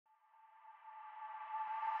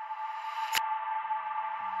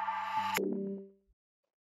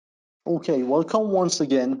Okay, welcome once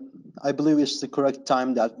again. I believe it's the correct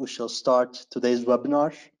time that we shall start today's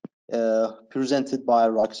webinar, presented by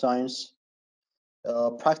Rocscience.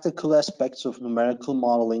 Practical aspects of numerical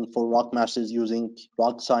modeling for rock masses using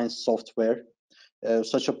Rocscience software.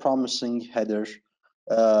 Such a promising header,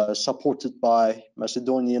 supported by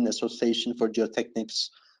Macedonian Association for Geotechnics.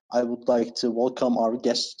 I would like to welcome our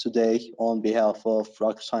guests today on behalf of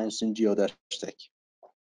Rocscience and GeoDestek.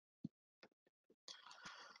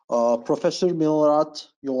 Professor Milorad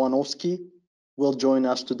Jovanovski will join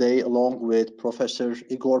us today along with Professor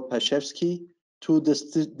Igor Pashevsky, two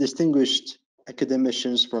distinguished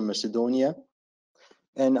academicians from Macedonia.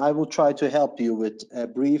 And I will try to help you with a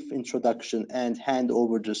brief introduction and hand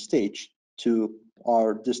over the stage to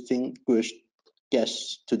our distinguished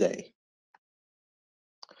guests today.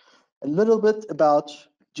 A little bit about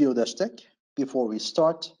GeoDestek before we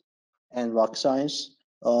start, and Rocscience.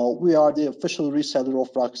 We are the official reseller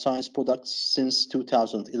of Rocscience products since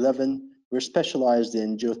 2011. We're specialized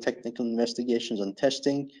in geotechnical investigations and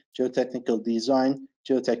testing, geotechnical design,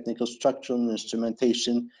 geotechnical structural and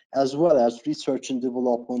instrumentation, as well as research and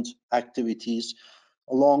development activities,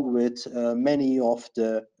 along with many of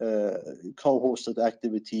the co-hosted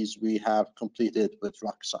activities we have completed with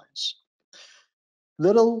Rocscience.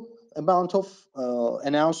 Little amount of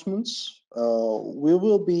announcements. We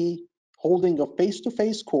will be holding a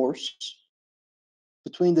face-to-face course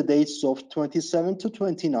between the dates of 27th to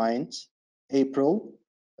 29th April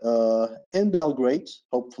in Belgrade,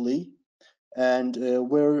 hopefully, and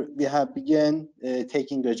where we have begun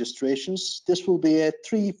taking registrations. This will be a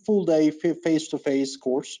 3 full-day face-to-face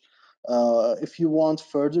course. If you want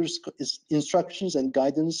further instructions and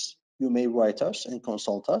guidance, you may write us and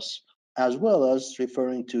consult us, as well as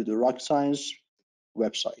referring to the Rocscience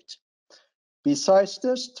website. Besides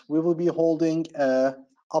this, we will be holding an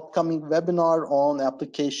upcoming webinar on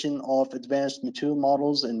application of advanced material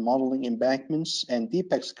models and modeling embankments and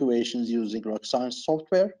deep excavations using Rocscience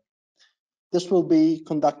software. This will be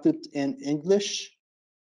conducted in English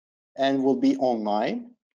and will be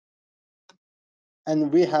online.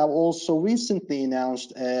 And we have also recently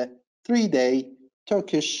announced a 3-day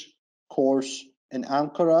Turkish course in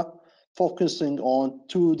Ankara, focusing on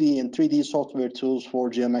 2D and 3D software tools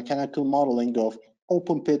for geomechanical modeling of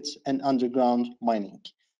open pit and underground mining.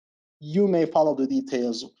 You may follow the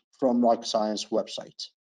details from Rocscience website.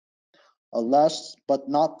 Last but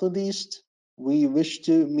not the least, we wish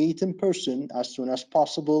to meet in person as soon as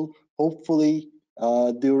possible, hopefully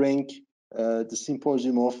during the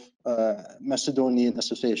symposium of Macedonian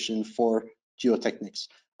Association for Geotechnics.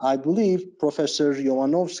 I believe Professor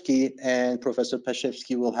Jovanovski and Professor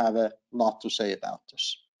Pashevsky will have a lot to say about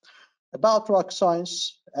this. About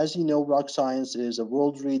Rocscience, as you know, Rocscience is a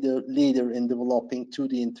world leader in developing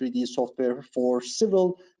 2D and 3D software for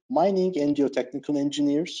civil, mining, and geotechnical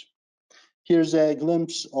engineers. Here's a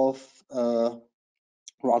glimpse of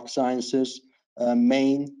Rocscience's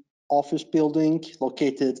main office building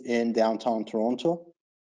located in downtown Toronto.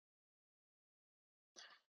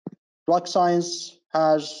 Rocscience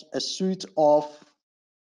has a suite of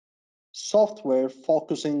software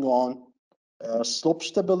focusing on slope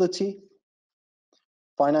stability,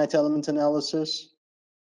 finite element analysis,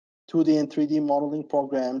 2D and 3D modeling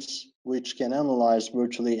programs, which can analyze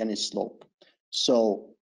virtually any slope.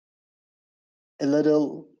 So a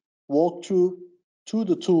little walkthrough to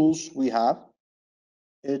the tools we have.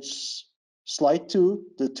 It's slide 2,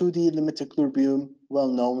 the 2D limit equilibrium,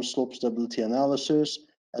 well-known slope stability analysis,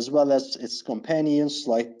 as well as its companion,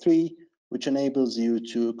 slide 3, which enables you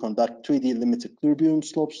to conduct 3D limit equilibrium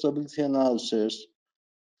slope stability analysis.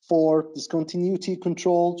 For discontinuity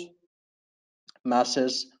controlled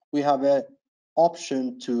masses, we have an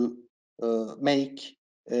option to make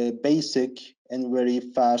a basic and very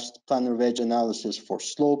fast planar wedge analysis for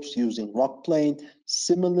slopes using rock plane.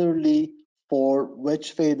 Similarly, for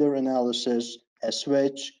wedge failure analysis,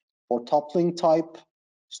 S-wedge, for toppling type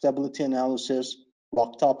stability analysis,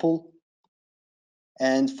 rock topple,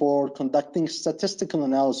 and for conducting statistical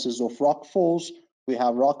analysis of rock falls, we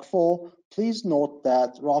have rockfall. Please note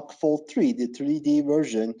that rockfall 3, the 3D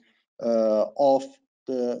version of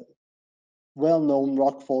the well-known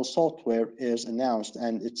rockfall software, is announced,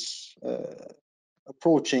 and it's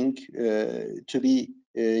approaching to be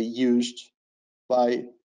used by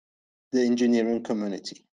the engineering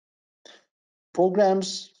community.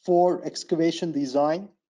 Programs for excavation design.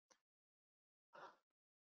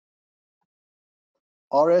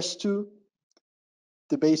 RS2,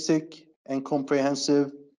 the basic and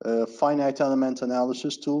comprehensive finite element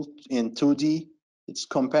analysis tool in 2D. Its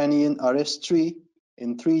companion RS3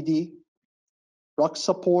 in 3D. Rock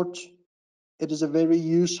support It is a very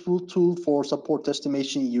useful tool for support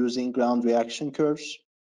estimation using ground reaction curves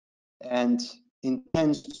and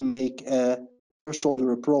intends to make a first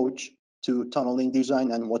order approach to tunneling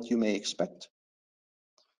design and what you may expect.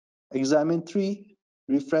 Examine 3,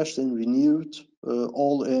 refreshed and renewed,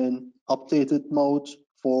 all in updated mode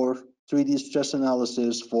for 3D stress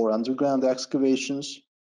analysis for underground excavations.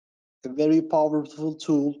 A very powerful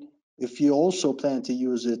tool if you also plan to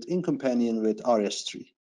use it in companion with RS3.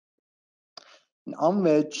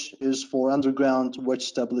 UnWedge is for underground wedge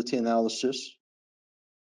stability analysis.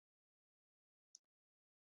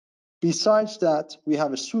 Besides that, we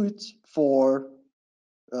have a suite for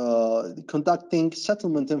conducting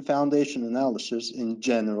settlement and foundation analysis in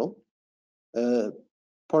general.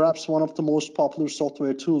 Perhaps one of the most popular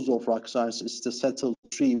software tools of Rocscience is the Settle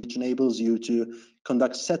tree, which enables you to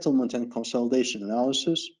conduct settlement and consolidation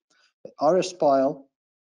analysis. RSPile,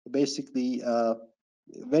 basically a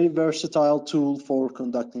very versatile tool for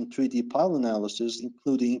conducting 3D pile analysis,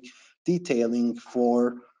 including detailing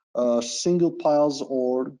for single piles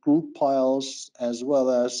or group piles, as well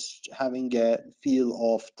as having a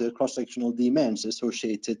feel of the cross-sectional demands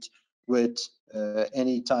associated with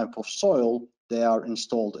any type of soil they are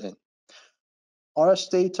installed in. RS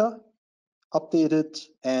data, updated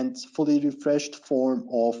and fully refreshed form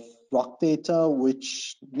of rock data,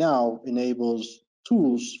 which now enables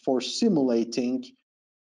tools for simulating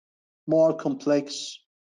more complex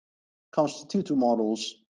constitutive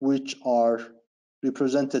models which are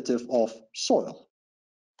representative of soil.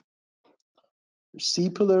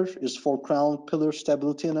 C-pillar is for crown pillar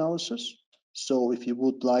stability analysis. So if you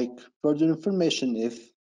would like further information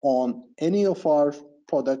on any of our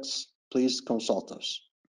products, please consult us.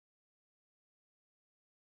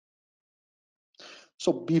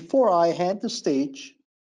 So before I hand the stage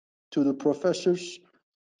to the professors,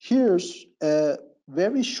 here's a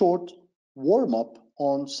very short warm-up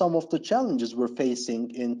on some of the challenges we're facing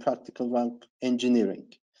in practical rock engineering.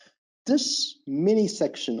 This mini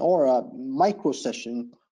section or a micro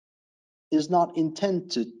session is not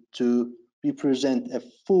intended to represent a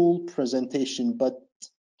full presentation, but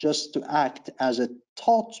just to act as a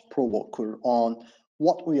thought provoker on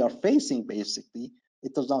what we are facing. Basically,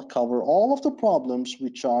 it does not cover all of the problems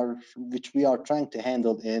which we are trying to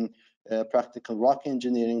handle in practical rock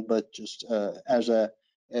engineering, but just as a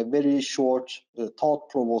very short thought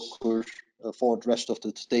provoker for the rest of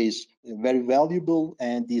today's very valuable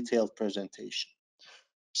and detailed presentation.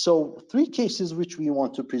 So 3 cases which we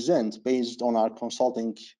want to present based on our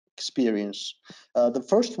consulting experience. The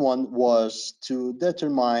first one was to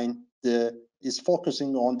is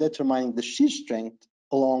focusing on determining the shear strength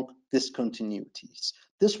along discontinuities.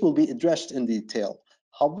 This will be addressed in detail.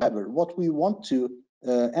 However, what we want to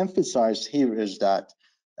emphasize here is that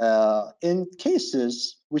in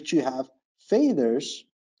cases which you have failures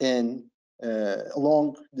in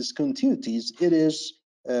along discontinuities, it is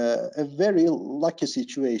a very lucky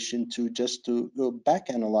situation to go back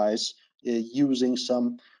analyze using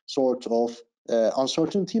some sort of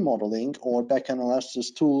uncertainty modeling or back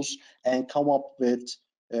analysis tools and come up with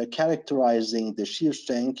characterizing the shear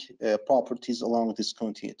strength properties along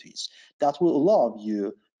discontinuities. That will allow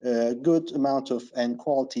you a good amount of and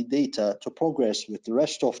quality data to progress with the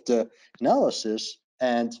rest of the analysis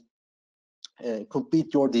and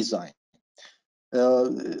complete your design.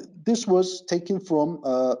 This was taken from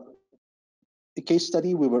a case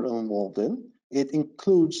study we were involved in. It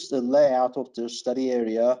includes the layout of the study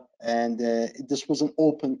area, and this was an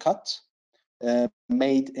open cut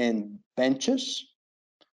made in benches.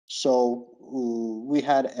 So we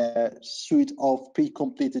had a suite of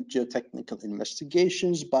pre-completed geotechnical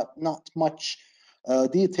investigations, but not much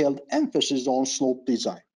detailed emphasis on slope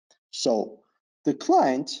design. So the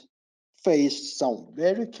client faced some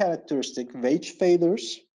very characteristic wedge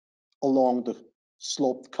failures along the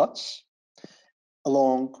sloped cuts,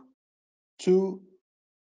 along 2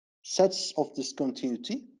 sets of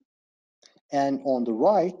discontinuity, and on the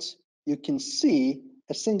right you can see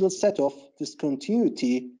a single set of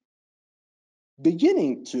discontinuity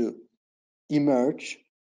beginning to emerge,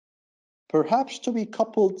 perhaps to be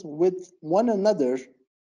coupled with one another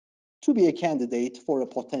to be a candidate for a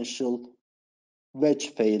potential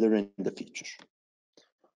wedge failure in the future.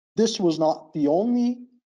 This was not the only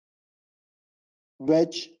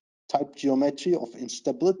wedge type geometry of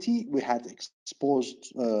instability we had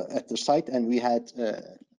exposed at the site and we had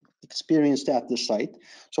experienced at the site.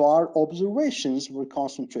 So our observations were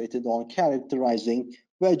concentrated on characterizing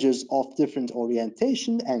wedges of different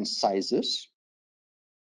orientation and sizes.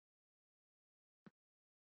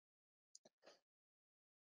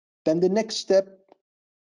 Then the next step,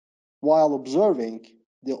 while observing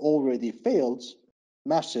the already failed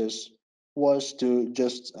masses was to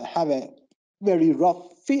just have a very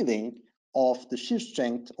rough feeling of the shear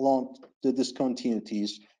strength along the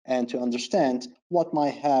discontinuities and to understand what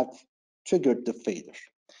might have triggered the failure.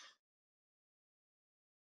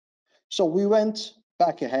 So we went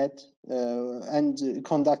back ahead and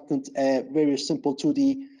conducted a very simple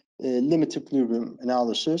 2D limit equilibrium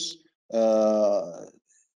analysis to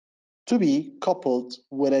be coupled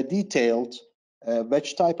with a detailed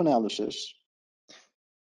wedge type analysis.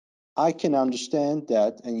 I can understand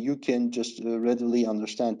that, and you can just readily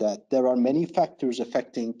understand that there are many factors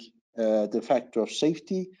affecting the factor of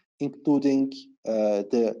safety, including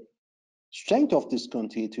the strength of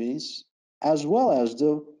discontinuities, as well as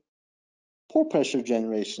the poor pressure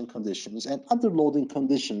generation conditions and other loading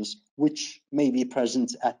conditions which may be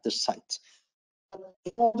present at the site.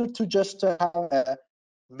 In order to just have a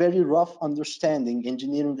very rough understanding,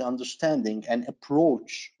 engineering understanding, and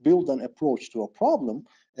approach, build an approach to a problem,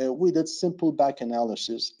 we did simple back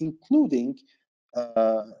analysis, including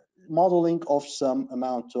modeling of some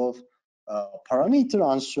amount of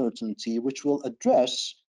parameter uncertainty, which will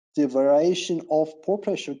address the variation of pore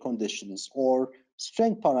pressure conditions or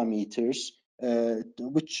strength parameters,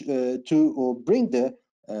 which to bring the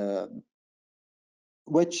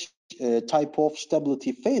which type of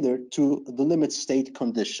stability failure to the limit state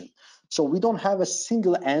condition. So we don't have a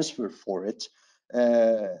single answer for it,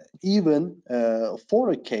 even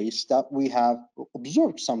for a case that we have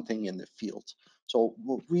observed something in the field. So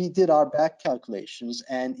we did our back calculations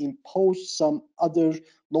and imposed some other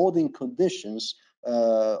loading conditions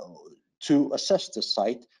to assess the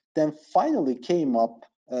site, then finally came up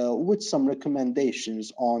with some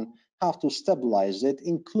recommendations on how to stabilize it,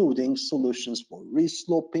 including solutions for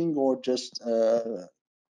resloping or just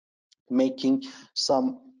making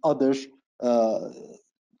some other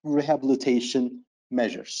rehabilitation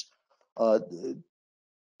measures.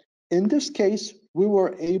 In this case, we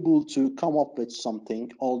were able to come up with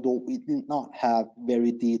something, although we did not have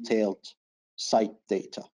very detailed site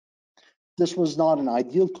data. This was not an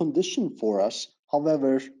ideal condition for us.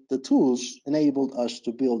 However, the tools enabled us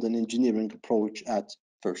to build an engineering approach at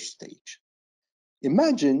first stage.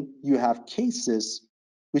 Imagine you have cases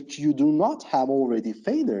which you do not have already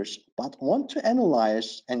failures, but want to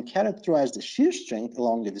analyze and characterize the shear strength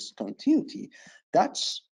along the discontinuity.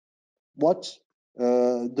 That's what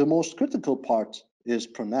the most critical part is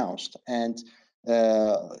pronounced, and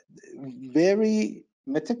very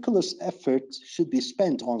meticulous effort should be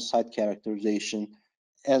spent on site characterization,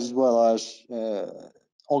 as well as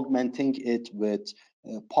augmenting it with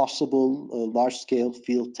possible large-scale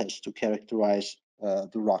field tests to characterize the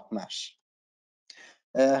rock mass.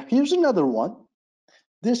 Here's another one.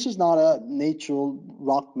 This is not a natural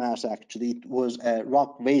rock mass, actually. It was a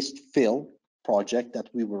rock waste fill project that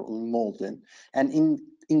we were involved in, and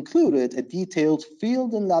included a detailed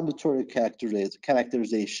field and laboratory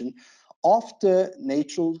characterization of the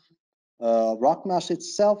natural rock mass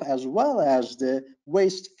itself, as well as the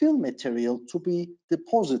waste fill material to be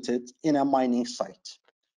deposited in a mining site.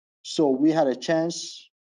 So we had a chance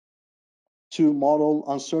to model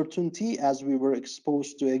uncertainty as we were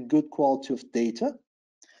exposed to a good quality of data.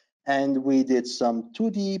 And we did some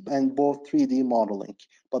 2D and both 3D modeling.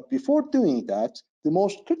 But before doing that, the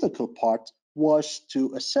most critical part was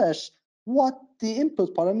to assess what the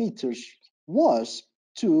input parameters was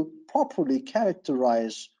to properly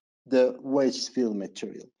characterize the waste fill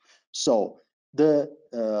material. So the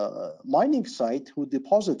mining site who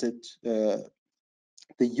deposited the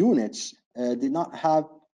units did not have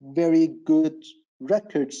very good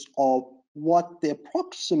records of what the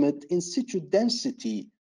approximate in situ density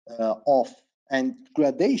of and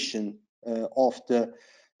gradation of the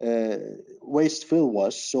waste fill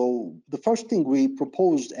was. So the first thing we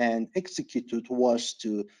proposed and executed was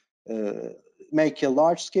to make a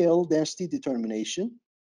large-scale density determination,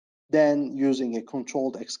 then using a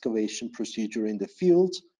controlled excavation procedure in the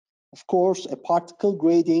field. Of course, a particle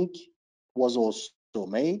grading was also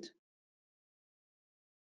made.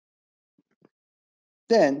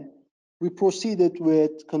 Then we proceeded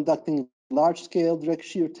with conducting large-scale direct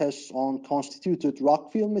shear tests on constituted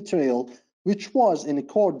rock fill material, which was in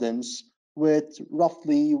accordance with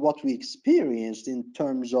roughly what we experienced in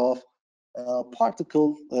terms of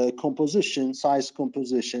particle composition, size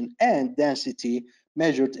composition, and density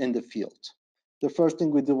measured in the field. The first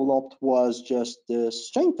thing we developed was just the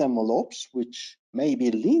strength envelopes, which may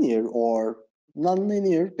be linear or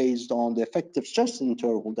non-linear based on the effective stress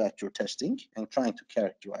interval that you're testing and trying to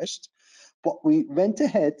characterize. But we went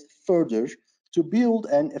ahead further to build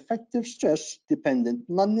an effective stress dependent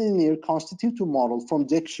non-linear constitutive model from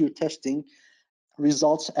direct shear testing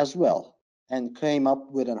results as well and came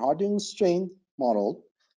up with an hardening strain model.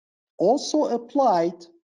 Also applied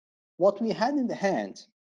what we had in the hand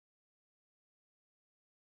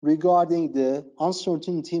regarding the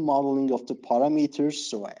uncertainty modeling of the parameters.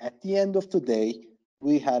 So at the end of the day,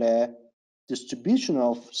 we had a distribution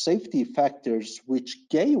of safety factors which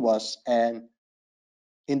gave us an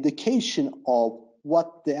indication of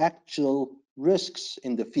what the actual risks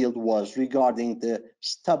in the field was regarding the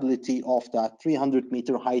stability of that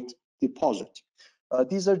 300-meter height deposit.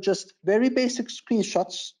 These are just very basic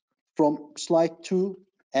screenshots from slide 2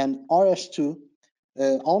 and RS2.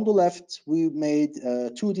 On the left, we made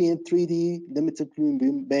 2D and 3D limited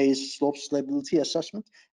beam-based slope stability assessment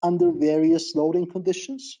under various loading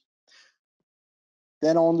conditions.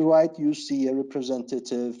 Then on the right, you see a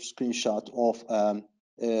representative screenshot of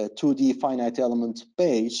 2D finite element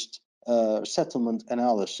based settlement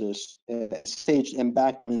analysis, staged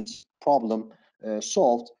embankment problem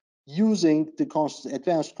solved using the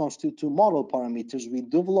advanced constitutive model parameters we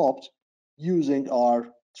developed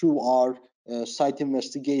through our site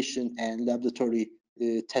investigation and laboratory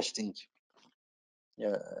testing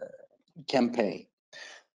campaign.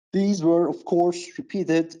 These were, of course,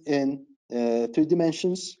 repeated in 3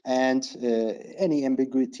 dimensions, and any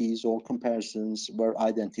ambiguities or comparisons were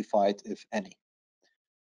identified, if any.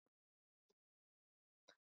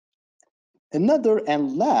 Another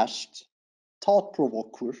and last thought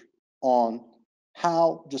provoker on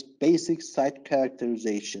how just basic site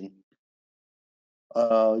characterization,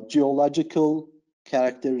 geological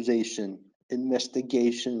characterization,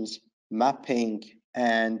 investigations, mapping,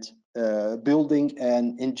 and building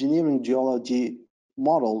an engineering geology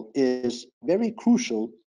model is very crucial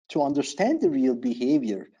to understand the real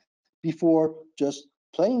behavior before just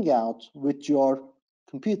playing out with your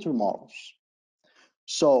computer models.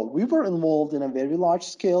 So we were involved in a very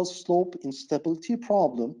large-scale slope instability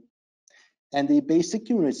problem, and the basic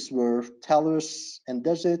units were talus,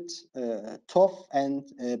 andesite, tuff, and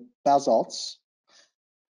basalts.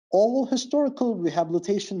 All historical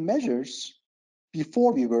rehabilitation measures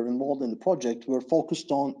before we were involved in the project were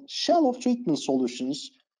focused on shallow treatment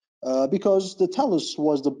solutions because the talus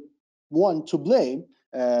was the one to blame,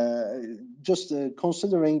 just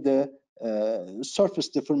considering the surface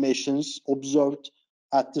deformations observed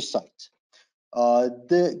at the site.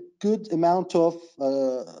 The good amount of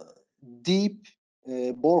deep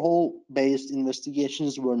borehole-based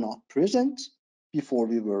investigations were not present before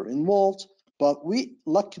we were involved, but we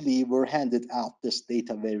luckily were handed out this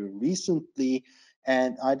data very recently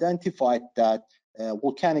and identified that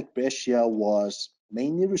volcanic breccia was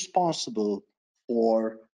mainly responsible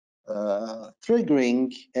for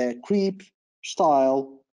triggering a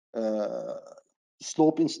creep-style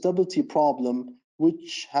slope instability problem,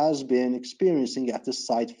 which has been experiencing at the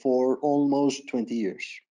site for almost 20 years.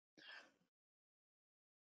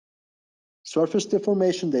 Surface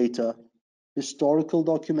deformation data, historical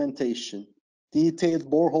documentation, detailed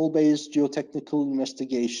borehole-based geotechnical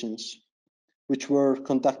investigations, which were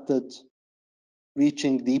conducted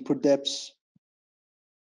reaching deeper depths,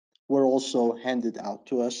 were also handed out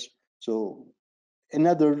to us. So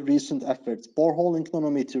another recent effort, borehole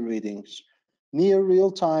inclinometer readings, near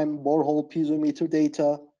real-time borehole piezometer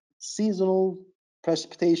data, seasonal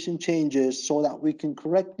precipitation changes so that we can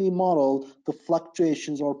correctly model the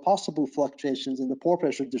fluctuations or possible fluctuations in the pore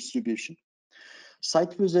pressure distribution.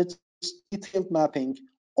 Site visits, detailed mapping,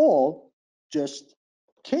 all just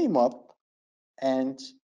came up and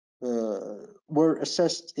were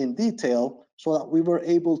assessed in detail so that we were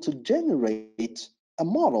able to generate a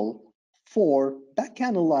model for back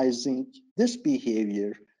analyzing this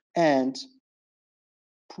behavior and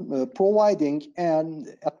providing and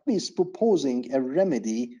at least proposing a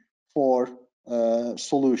remedy for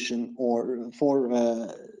solution or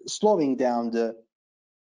for slowing down the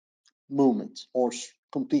movement or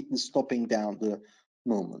completely stopping down the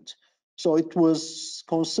movement. So it was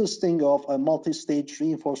consisting of a multi-stage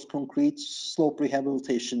reinforced concrete slope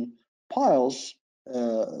rehabilitation piles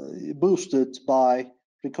boosted by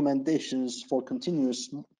recommendations for continuous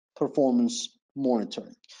performance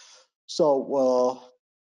monitoring. So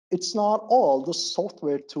it's not all the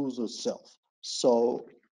software tools itself. So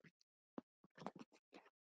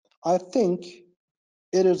I think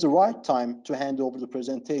it is the right time to hand over the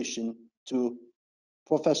presentation to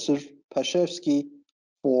Professor Paszewski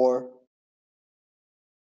for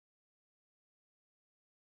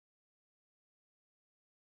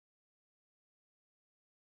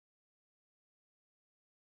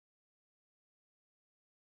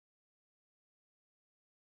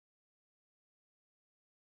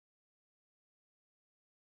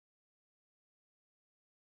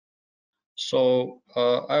So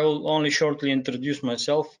I will only shortly introduce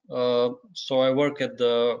myself. So I work at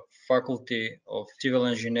the Faculty of Civil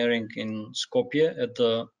Engineering in Skopje at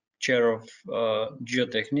the chair of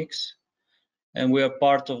Geotechnics. And we are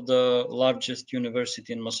part of the largest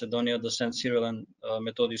university in Macedonia, the St. Cyril and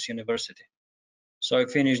Methodius University. So I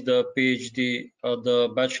finished the PhD, the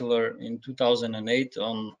bachelor in 2008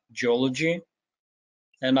 on geology.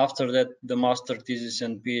 And after that, the master thesis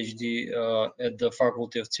and PhD at the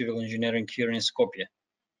Faculty of Civil Engineering here in Skopje.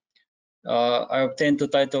 I obtained the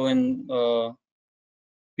title in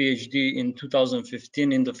PhD in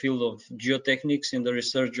 2015 in the field of geotechnics in the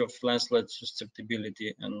research of landslide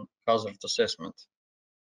susceptibility and hazard assessment.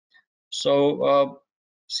 So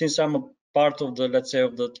since I'm a part of the, let's say,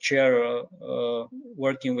 of the chair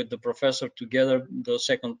working with the professor together, the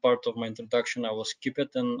second part of my introduction, I will skip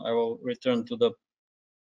it and I will return to the,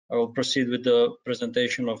 I will proceed with the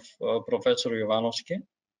presentation of Professor Jovanovski.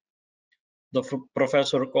 The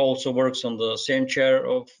professor also works on the same chair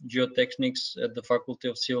of geotechnics at the Faculty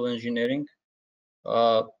of Civil Engineering.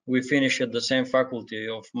 We finished at the same faculty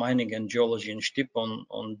of mining and geology in Štip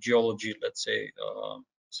on geology, let's say,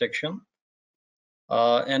 section.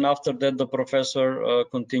 And after that, the professor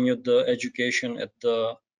continued the education at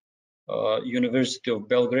the University of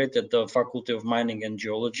Belgrade at the Faculty of Mining and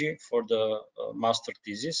Geology for the master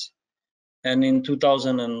thesis. And in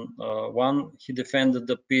 2001, he defended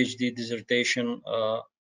the PhD dissertation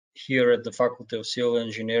here at the Faculty of Civil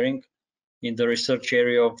Engineering in the research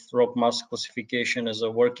area of rock mass classification as a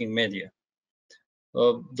working media.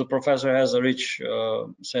 The professor has a rich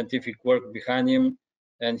scientific work behind him,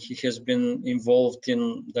 and he has been involved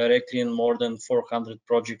directly in more than 400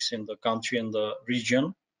 projects in the country and the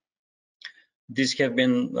region. These have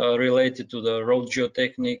been related to the road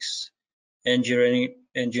geotechnics,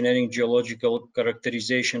 engineering geological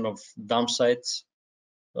characterization of dam sites,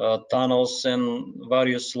 tunnels, and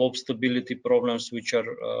various slope stability problems, which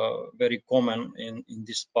are very common in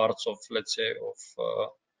these parts of, let's say,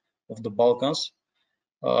 of the Balkans.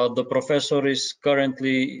 The professor is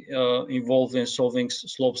currently involved in solving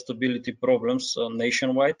slope stability problems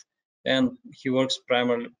nationwide, and he works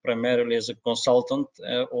primarily as a consultant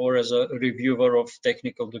or as a reviewer of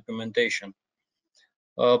technical documentation.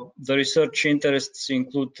 The research interests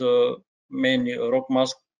include mainly rock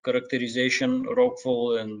mass characterization,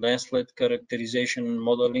 rockfall and landslide characterization and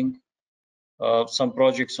modeling, some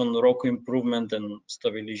projects on rock improvement and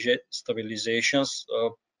stabilizations.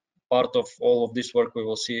 Part of all of this work we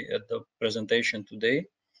will see at the presentation today.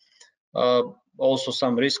 Also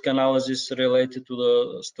some risk analysis related to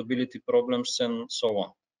the stability problems and so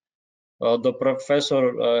on. The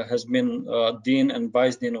professor has been Dean and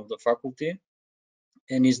Vice Dean of the faculty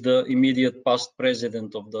and is the immediate past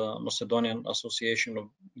president of the Macedonian Association of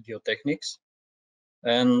Geotechnics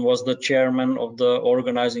and was the chairman of the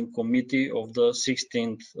organizing committee of the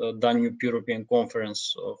 16th Danube European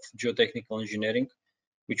Conference of Geotechnical Engineering,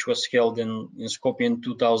 which was held in Skopje in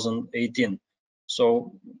 2018.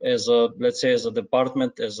 So as a, let's say, as a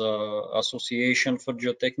department, as an association for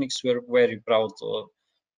geotechnics, we're very proud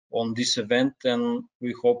on this event, and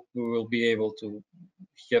we hope we will be able to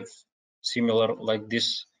have similar like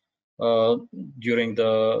this during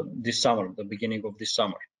this summer, the beginning of this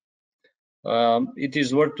summer. It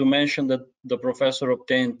is worth to mention that the professor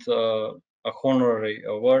obtained a honorary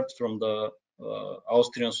award from the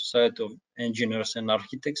Austrian Society of Engineers and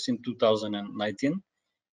Architects in 2019.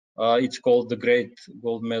 It's called the Great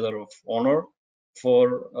Gold Medal of Honor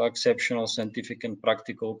for exceptional scientific and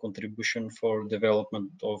practical contribution for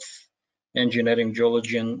development of engineering,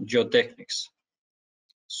 geology, and geotechnics.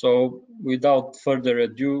 So without further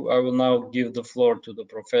ado, I will now give the floor to the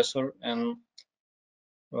professor, and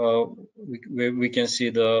we can see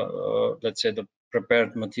the, let's say, the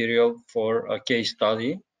prepared material for a case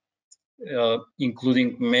study,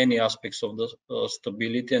 including many aspects of the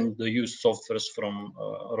stability and the used softwares from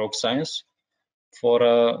Rocscience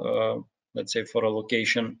for let's say, for a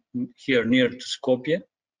location here near to Skopje,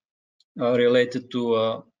 related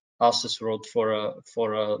to access road for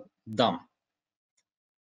a dam.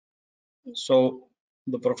 So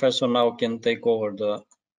the professor now can take over the.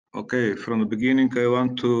 Okay, from the beginning, I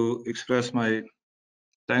want to express my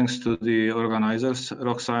thanks to the organizers,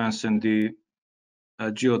 Rocscience and the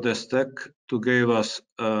GeoDestek, to give us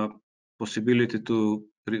a possibility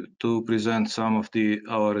to present some of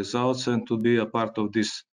our results and to be a part of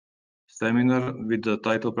this seminar with the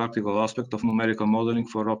title Practical Aspect of Numerical Modeling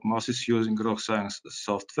for Rock Masses using Rocscience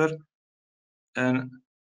software. And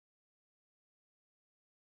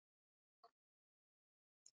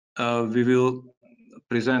we will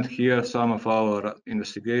present here some of our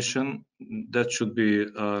investigation. That should be,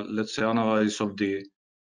 let's say, analysis of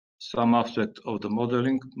some aspect of the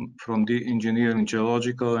modeling from the engineering,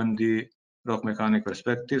 geological, and the rock mechanic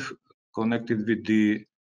perspective, connected with the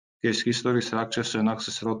case history, structures, and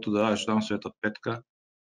access road to the Arch Dam Sveta Petka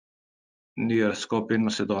near Skopje in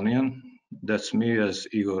Macedonian. That's me, as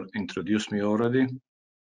Igor introduced me already.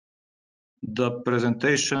 The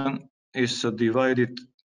presentation is divided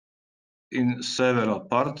in several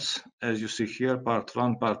parts, as you see here: part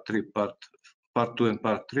 1, part 3, part 2, and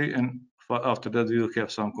part 3. And after that, we will have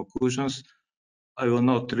some conclusions. I will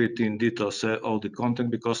not read in detail all the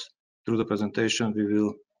content, because through the presentation we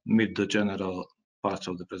will meet the general parts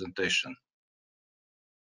of the presentation.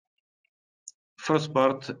 First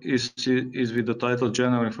part is with the title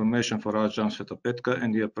General Information for Arch Dam Sveta Petka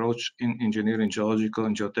and the Approach in Engineering, Geological,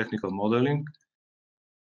 and Geotechnical Modeling.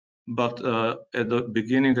 But at the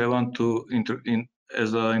beginning, I want to,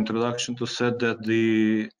 as an introduction, to say that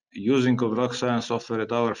the using of Rocscience software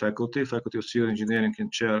at our faculty of Civil Engineering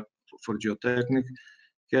and Chair for Geotechnics,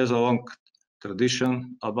 has a long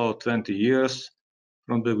tradition, about 20 years.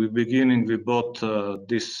 From the beginning, we bought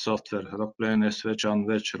this software: Rockplane, SVEDGE,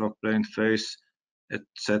 UNVEDGE, Rockplane, Face,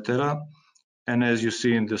 etc. And as you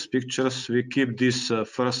see in these pictures, we keep this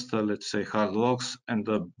first, let's say, hard logs and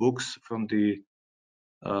the books from the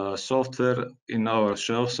software in our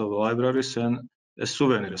shelves of libraries and as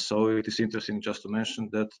souvenirs. So it is interesting just to mention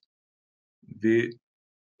that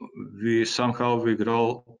we somehow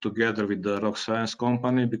grow together with the Rocscience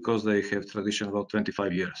company, because they have tradition about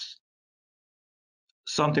 25 years.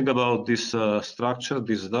 Something about this structure,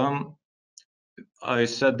 this dam. I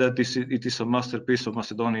said that it is a masterpiece of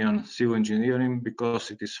Macedonian civil engineering,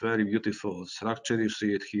 because it is very beautiful structure. You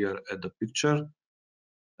see it here at the picture.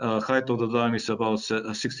 Height of the dam is about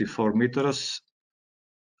 64 meters.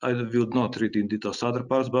 I will not read in details other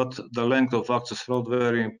parts, but the length of access road,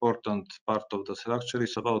 very important part of the structure,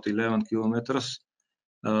 is about 11 kilometers,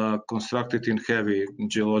 constructed in heavy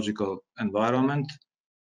geological environment.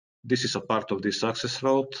 This is a part of this access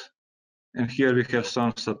road. And here we have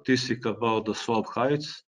some statistics about the slope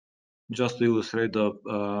heights, just to illustrate the,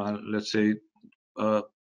 let's say,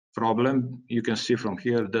 problem. You can see from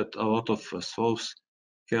here that a lot of slopes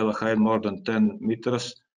have a height more than 10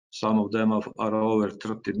 meters. Some of them are over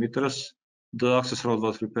 30 meters. The access road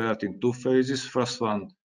was prepared in 2 phases. First one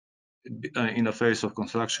in a phase of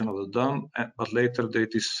construction of the dam, but later there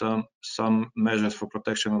is some measures for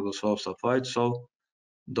protection of the slopes of height. So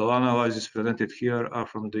the analyses presented here are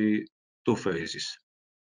from the 2 phases.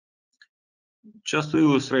 Just to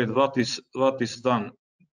illustrate what is done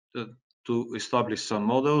to establish some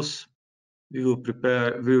models, we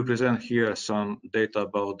will present here some data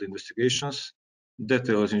about the investigations,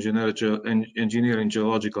 details engineering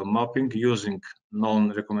geological mapping using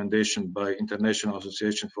known recommendation by International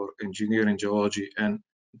Association for Engineering Geology and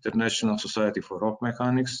International Society for Rock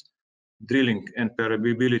Mechanics, drilling and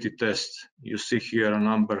permeability tests. You see here a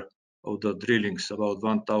number of the drillings, about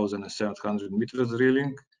 1,700 meters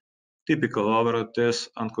drilling, typical overall tests,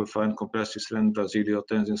 unconfined compressive strength, Brazilian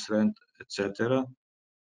tensile strength, etc.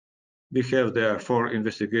 We have there 4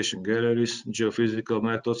 investigation galleries, geophysical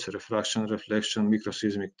methods, refraction, reflection,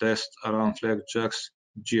 microseismic tests, around flat jacks,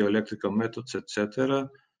 geoelectrical methods, etc.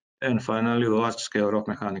 And finally, large-scale rock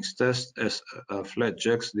mechanics tests as flat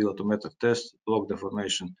jacks, dilatometer test, block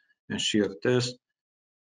deformation, and shear test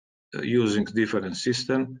using different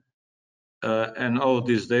systems. And all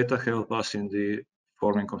these data help us in the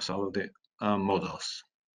forming of some of the models.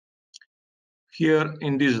 Here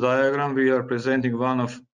in this diagram, we are presenting one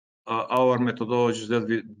of our methodologies that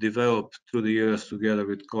we developed through the years together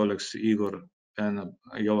with colleagues Igor and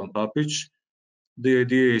Jovan Papic. The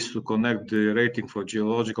idea is to connect the rating for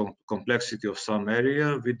geological complexity of some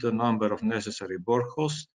area with the number of necessary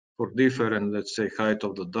boreholes for different, let's say, height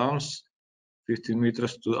of the dams, 50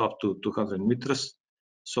 meters to up to 200 meters.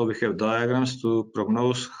 So we have diagrams to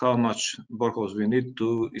prognose how much boreholes we need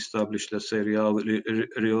to establish, let's say,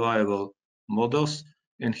 reliable models.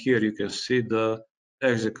 And here you can see the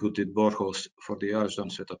executed boreholes for the Arch Dam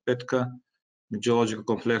Sveta Petka. The geological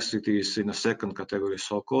complexity is in a second category,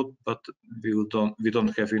 so-called, but we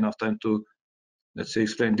don't have enough time to, let's say,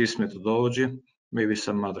 explain this methodology. Maybe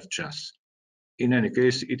some other chance. In any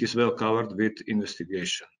case, it is well covered with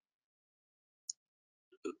investigation.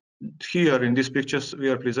 Here in these pictures, we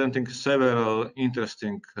are presenting several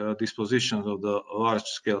interesting dispositions of the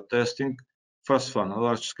large-scale testing. First one, a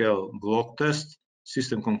large-scale block test,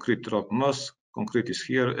 system concrete rock mass. Concrete is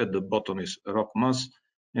here, at the bottom is rock mass,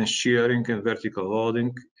 and shearing and vertical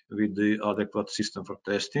loading with the adequate system for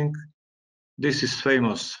testing. This is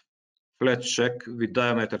famous flat check with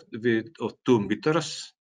diameter of 2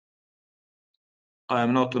 meters. I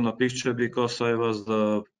am not on a picture because I was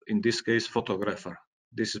in this case, photographer.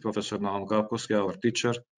 This is Professor Naum Gavkovski, our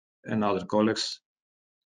teacher, and other colleagues.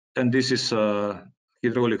 And this is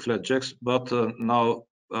hydraulic flat jacks, but now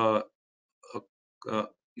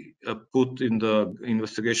put in the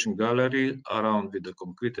investigation gallery around with the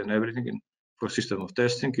concrete and everything for system of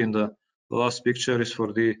testing. In the last picture is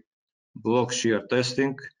for the block shear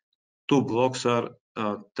testing. 2 blocks are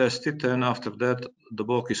tested, and after that the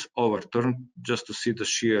block is overturned just to see the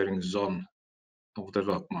shearing zone of the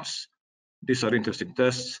rock mass. These are interesting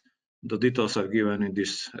tests. The details are given in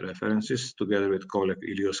these references together with colleague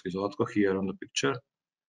Ilioski Zlatko here on the picture.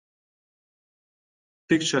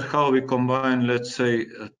 Picture how we combine, let's say,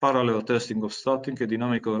 parallel testing of static and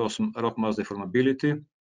dynamical rock mass deformability.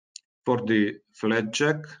 For the flat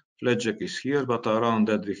jack is here, but around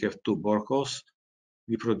that we have 2 boreholes.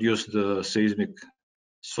 We produce the seismic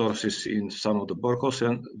sources in some of the boreholes,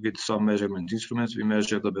 and with some measurement instruments we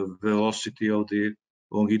measure the velocity of the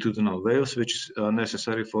longitudinal waves, which is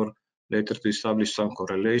necessary for later to establish some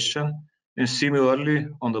correlation. And similarly,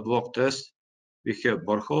 on the block test, we have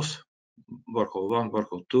boreholes, borehole 1,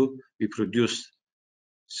 borehole 2. We produce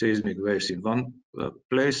seismic waves in one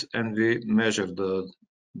place, and we measure the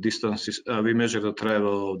distances, we measure the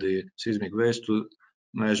travel of the seismic waves to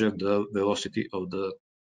measure the velocity of the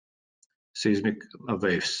seismic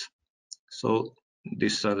waves. So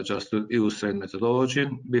these are just to illustrate methodology.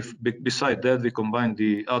 Beside that, we combine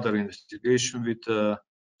the other investigation with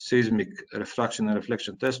seismic refraction and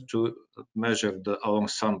reflection test to measure along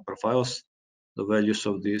some profiles the values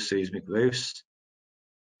of the seismic waves.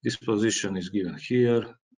 This position is given here.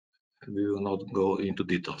 We will not go into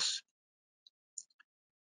details.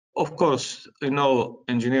 Of course, in all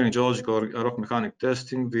engineering, geological, or rock mechanic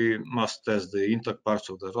testing, we must test the intact parts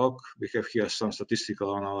of the rock. We have here some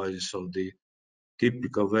statistical analysis of the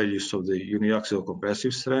typical values of the uniaxial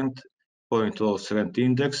compressive strength, point load strength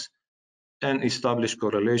index, and establish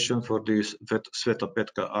correlation for this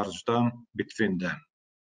Sveta-Petka arch dam between them.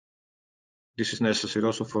 This is necessary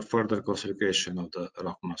also for further classification of the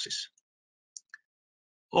rock masses.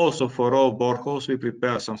 Also, for all boreholes, we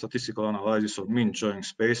prepare some statistical analysis of mean joint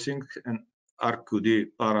spacing and RQD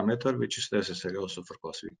parameter, which is necessary also for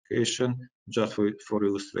classification. Just for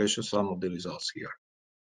illustration, some of the results here.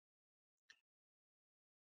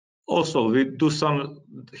 Also, we do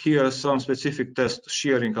some specific test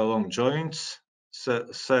shearing along joints,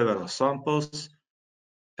 several samples,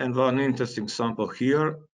 and one interesting sample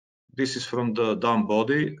here. This is from the dam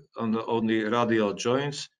body on the radial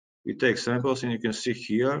joints. We take samples, and you can see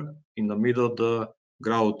here in the middle the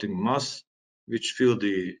grouting mass, which fill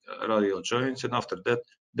the radial joints, and after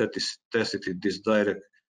that is tested in this direct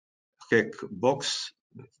heck box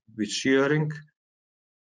with shearing.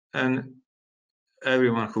 And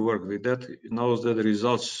everyone who worked with that knows that the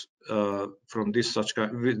results from this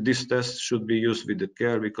test should be used with the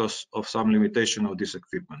care because of some limitation of this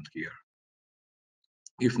equipment here.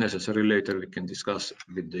 If necessary, later we can discuss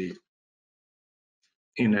with the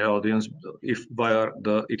in the audience if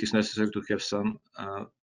it is necessary to have some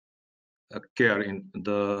care in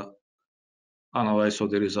the analysis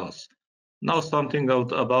of the results. Now something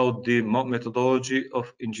about the methodology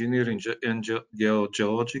of engineering and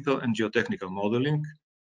geological and geotechnical modeling.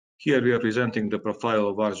 Here we are presenting the profile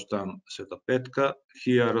of arch dam Sveta-Petka.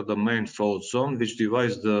 Here are the main fault zone, which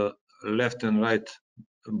divides the left and right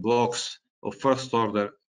blocks of first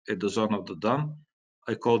order at the zone of the dam.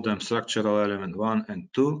 I call them structural element 1 and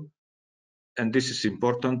 2. And this is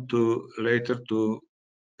important to later to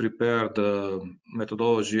prepare the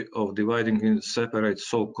methodology of dividing in separate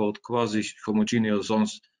so-called quasi-homogeneous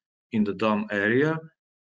zones in the dam area.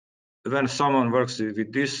 When someone works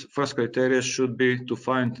with this, first criteria should be to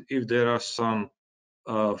find if there are some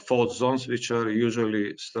fault zones, which are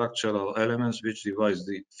usually structural elements which divides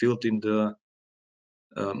the field in the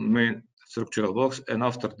main structural blocks. And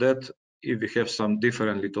after that, if we have some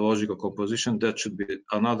different lithological composition, that should be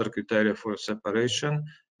another criteria for separation.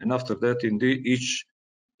 And after that, in each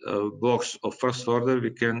blocks of first order,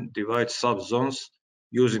 we can divide subzones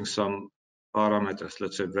using some parameters,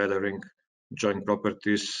 let's say weathering, joint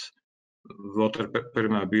properties, water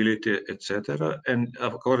permeability, etc. And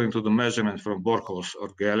according to the measurement from boreholes or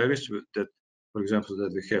galleries, that, for example,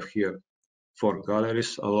 that we have here 4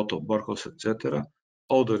 galleries, a lot of boreholes, etc.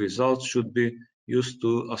 All the results should be used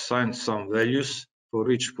to assign some values for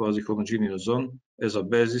each quasi-homogeneous zone as a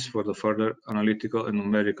basis for the further analytical and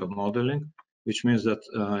numerical modeling, which means that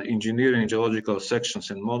engineering geological sections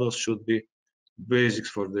and models should be basics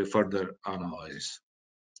for the further analysis.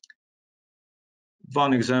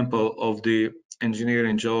 One example of the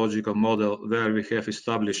engineering geological model where we have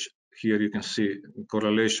established, here you can see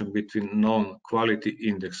correlation between known quality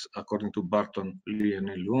index according to Barton, Lee and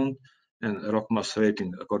Lund, and rock mass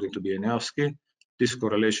rating according to Bieniawski. This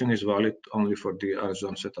correlation is valid only for the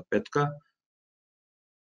Arjam Sveta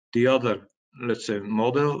The other, let's say,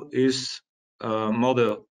 model is a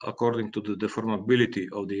model according to the deformability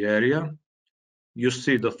of the area. You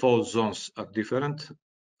see the fault zones are different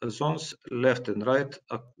zones, left and right,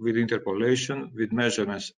 with interpolation, with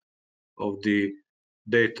measurements of the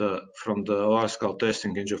data from the large-scale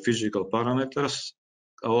testing and geophysical parameters.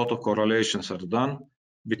 A lot of correlations are done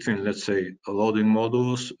between, let's say, loading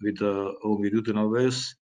modules with the longitudinal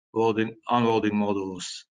waves, unloading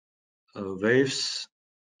modules, waves,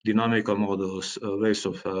 dynamical modules, waves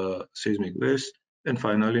of seismic waves, and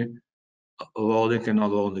finally, loading and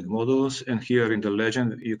unloading modules. And here in the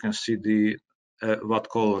legend, you can see the what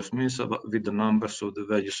colors means with the numbers of the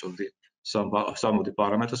values of the some of the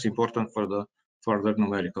parameters important for the further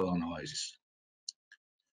numerical analysis.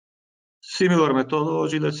 Similar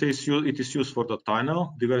methodology, let's say, it is used for the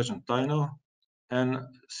tunnel, divergent tunnel, and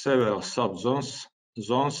several subzones,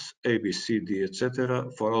 zones A, B, C, D, etc.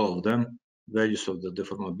 For all of them, values of the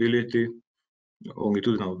deformability,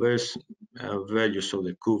 longitudinal waves, values of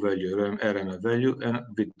the Q value, RMA value, and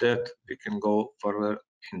with that we can go further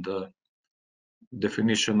in the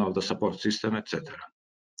definition of the support system, etc.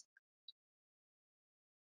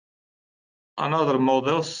 Another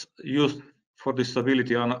models used for the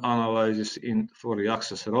stability analysis for the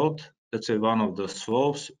access road, let's say one of the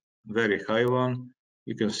slopes, very high one.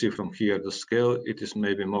 You can see from here the scale, it is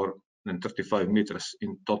maybe more than 35 meters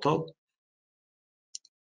in total.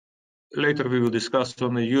 Later we will discuss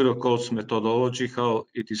on the Eurocode's methodology, how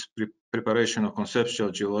it is preparation of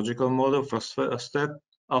conceptual geological model first step.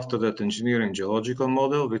 After that, engineering geological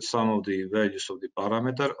model with some of the values of the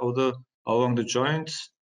parameter of along the joints.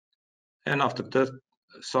 And after that,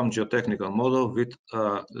 some geotechnical model with,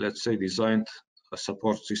 let's say, designed a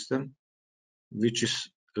support system, which is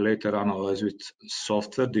later analyzed with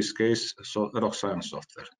software, this case, so Rocscience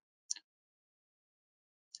software.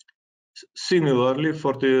 Similarly,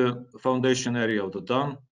 for the foundation area of the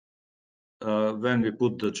dam, when we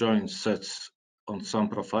put the joint sets on some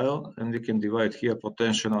profile, and we can divide here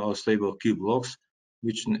potential or stable key blocks,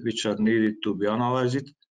 which are needed to be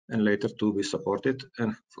analyzed and later to be supported.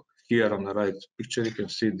 And here on the right picture, you can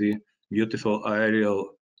see the beautiful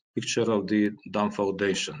aerial picture of the dam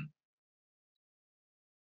foundation.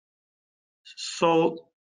 So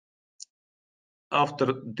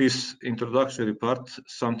after this introductory part,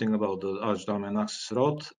 something about the arch dam and access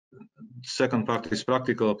road. Second part is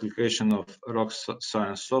practical application of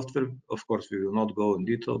Rocscience software. Of course, we will not go in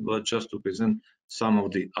detail, but just to present some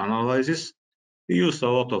of the analysis. We used a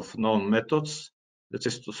lot of known methods, that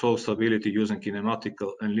is to solve stability using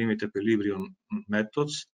kinematical and limit equilibrium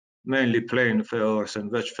methods. Mainly plane failures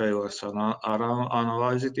and wedge failures are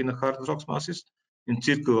analyzed in the hard rock masses, in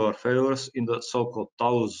circular failures in the so-called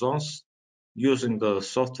talus zones, using the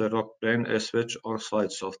software rock plane, S-wedge or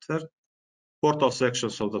slide software. Portal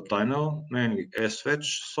sections of the tunnel, mainly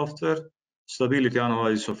S-wedge software. Stability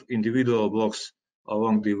analysis of individual blocks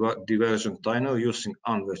along the divergent tunnel using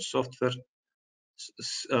unwedged software.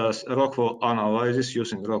 Rockfall analysis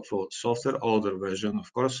using Rockfall software, older version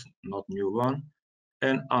of course, not new one.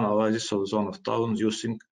 And analysis of zone of tunnels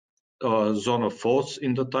using zone of faults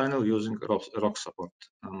in the tunnel using rock support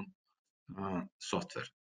software.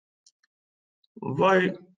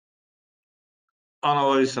 Why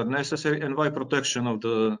analysis are necessary and why protection of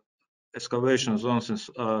the excavation zones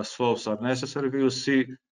and slopes are necessary? We will see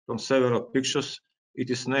from several pictures. It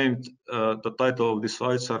is named, the title of these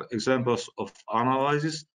slides are examples of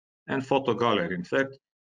analysis and photo gallery. In fact,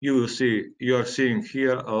 you are seeing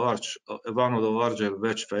here one of the larger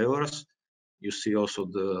wedge failures. You see also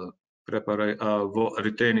the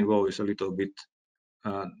retaining wall is a little bit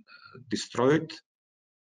destroyed.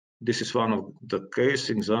 This is one of the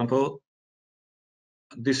case example.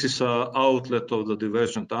 This is an outlet of the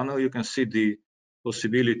divergent tunnel. You can see the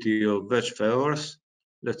possibility of wedge failures.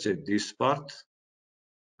 Let's say this part,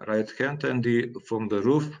 right hand, and from the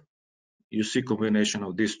roof, you see combination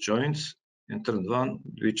of these joints, and third one,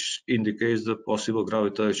 which indicates the possible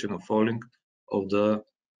gravitational falling of the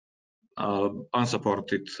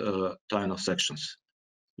unsupported tunnel sections.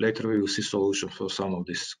 Later we will see solutions for some of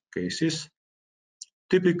these cases.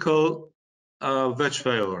 Typical wedge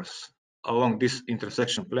failures along this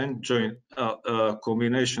intersection plane,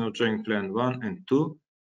 combination of joint plane 1 and 2,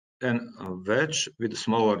 and a wedge with a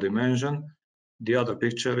smaller dimension. The other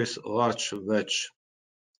picture is large wedge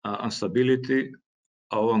instability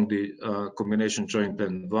along the combination joint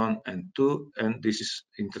plan 1 and 2, and this is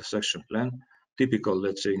intersection plan, typical,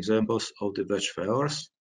 let's say, examples of the wedge failures.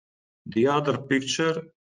 The other picture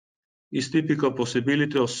is typical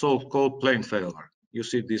possibility of so-called plane failure. You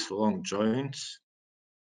see these long joints.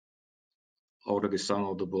 Already some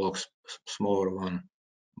of the blocks, smaller one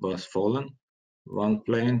was fallen. One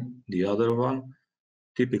plane, the other one.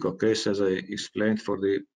 Typical case, as I explained, for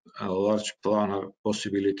the large planar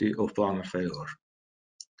possibility of planar failure.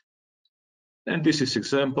 And this is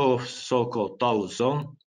example of so-called talus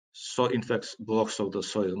zone. So in fact, blocks of the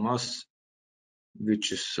soil mass,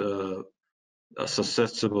 which is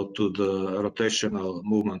susceptible to the rotational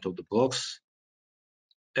movement of the blocks.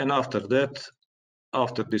 And after that,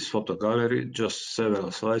 after this photo gallery, just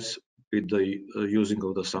several slides with the using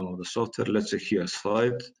of some of the software. Let's say here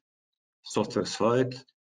software slide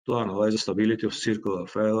to analyze the stability of circular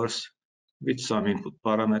failures with some input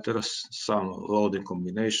parameters, some loading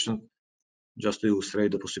combination, just to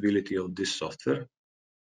illustrate the possibility of this software.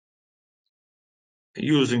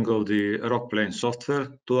 Using of the rock plane software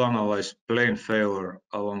to analyze plane failure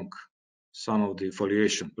along some of the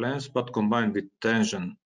foliation planes, but combined with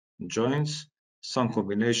tension joints, some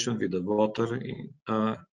combination with the water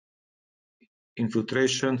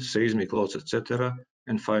infiltration, seismic loads, etc.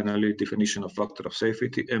 And finally, definition of factor of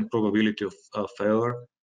safety and probability of failure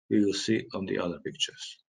we will see on the other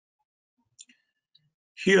pictures.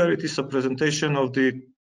 Here it is a presentation of the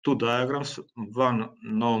two diagrams, one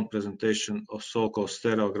known presentation of so-called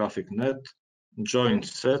stereographic net, joint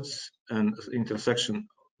sets and intersection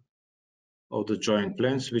of the joint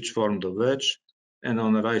planes which form the wedge, and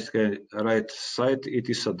on the right side it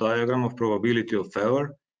is a diagram of probability of failure.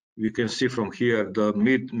 We can see from here the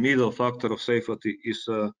middle factor of safety is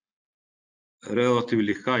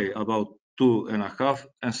relatively high, about 2.5,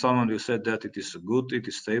 and someone will say that it is good, it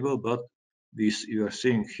is stable, but you are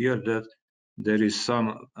seeing here that there is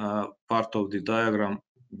some part of the diagram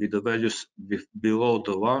with the values below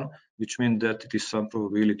the 1, which means that it is some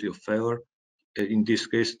probability of failure, in this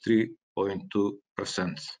case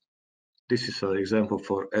 3.2%. This is an example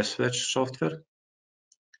for S-wedge software.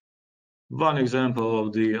 One example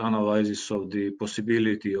of the analysis of the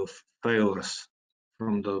possibility of failures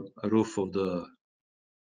from the roof of the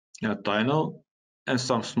tunnel and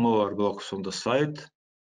some smaller blocks on the side.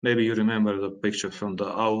 Maybe you remember the picture from the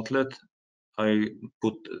outlet. I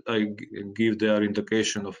give their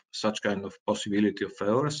indication of such kind of possibility of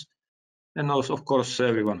failures. And also, of course,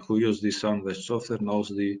 everyone who uses this unwedged software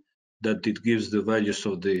knows that it gives the values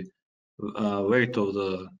of the weight of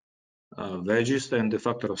the wedges and the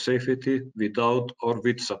factor of safety without or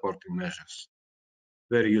with supporting measures.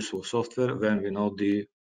 Very useful software when we know the,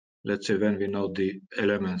 let's say, when we know the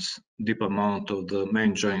elements, deep amount of the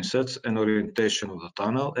main joint sets and orientation of the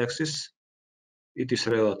tunnel axis. It is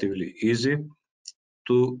relatively easy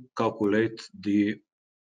to calculate the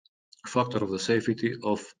factor of the safety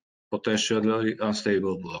of potentially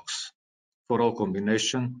unstable blocks for all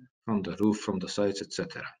combination from the roof, from the sides,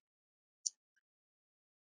 etc.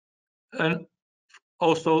 And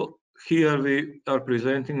also here we are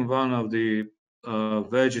presenting one of the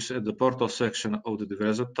wedges at the portal section of the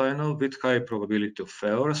deversed tunnel with high probability of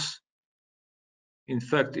failures. In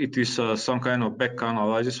fact, it is some kind of back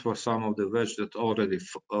analysis for some of the wedges that already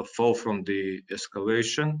fall from the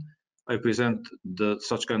excavation. I present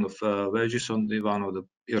such kind of wedges on one of the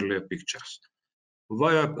earlier pictures.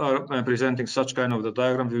 Why I'm presenting such kind of the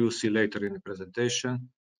diagram, we will see later in the presentation,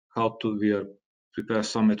 how to prepare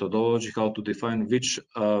some methodology, how to define which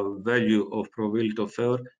value of probability of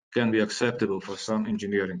failure can be acceptable for some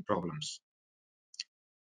engineering problems.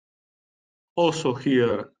 Also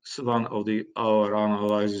here, one of our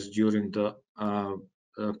analyses during the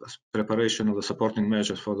preparation of the supporting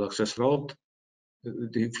measures for the access road.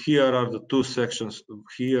 Here are the two sections,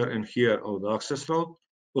 here and here, of the access road.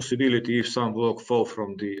 Possibility if some block fall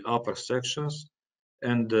from the upper sections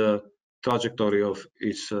and the trajectory of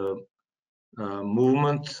its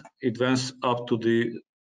movement advance up to the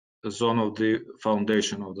zone of the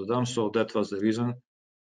foundation of the dam. So that was the reason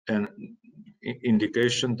and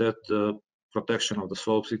indication that the protection of the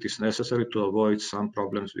slopes, it is necessary to avoid some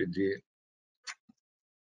problems with the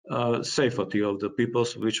safety of the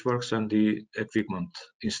people's which works and the equipment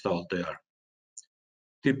installed there.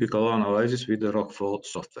 Typical analysis with the rockfall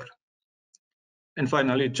software. And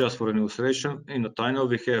finally, just for an illustration, in the tunnel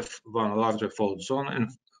we have one larger fault zone,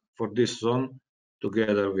 and for this zone,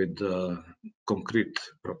 together with the concrete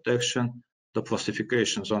protection, the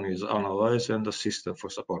classification zone is analyzed and the system for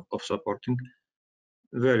supporting.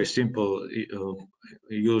 Very simple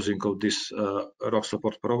using of this rock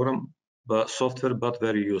support program, but software, but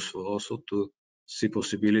very useful also to see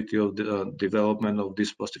possibility of the development of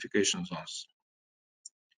these plastification zones.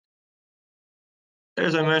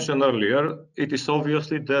 As I mentioned earlier, it is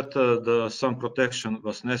obviously that some protection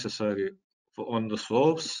was necessary on the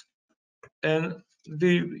slopes, and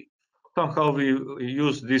we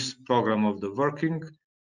use this program of the working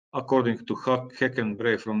according to Heck and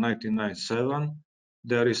Bray from 1997.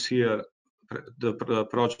 There is here the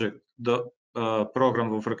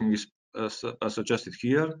program of working is suggested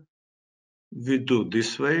here. We do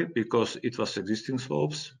this way because it was existing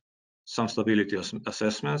slopes, some stability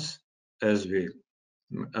assessments, as we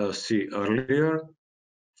see earlier.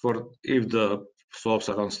 For if the slopes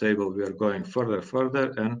are unstable, we are going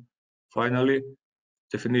further, and finally,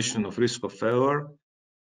 definition of risk of failure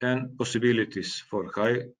and possibilities for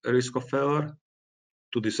high risk of failure,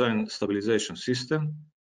 to design stabilization system,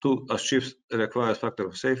 to achieve required factor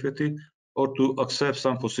of safety, or to accept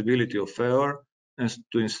some possibility of failure, and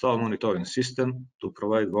to install monitoring system to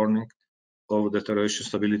provide warning of deterioration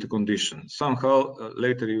stability conditions. Somehow,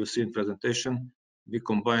 later you will see in presentation, we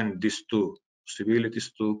combine these two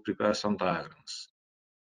possibilities to prepare some diagrams.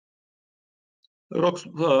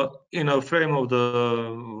 In a frame of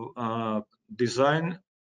the design,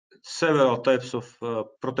 several types of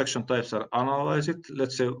protection types are analyzed.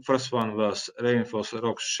 Let's say first one was reinforced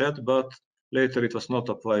rock shed, but later it was not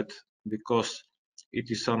applied because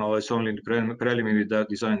it is analyzed only in the preliminary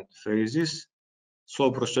design phases.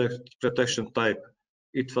 Slope protection type,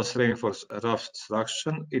 it was reinforced rough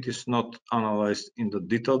structure. It is not analyzed in the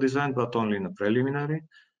detailed design, but only in the preliminary.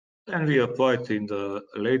 And we applied in the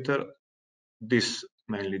later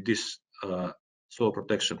mainly this slope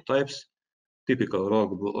protection types. Typical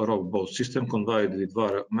rock bolt system combined with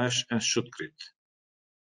wire mesh and shotcrete,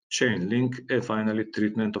 chain link, and finally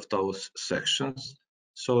treatment of talus sections.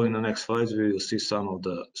 So in the next slides we will see some of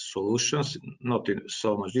the solutions, not in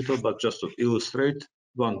so much detail, but just to illustrate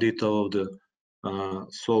one detail of the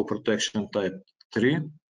slope protection type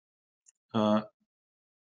 3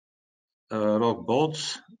 rock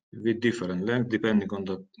bolts with different length depending on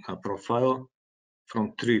the profile.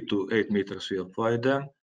 From 3 to 8 meters we apply them,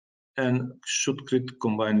 and shotcrete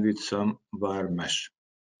combined with some wire mesh.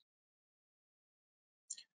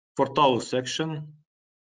 For talus section,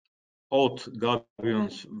 old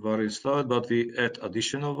gabions were installed, but we add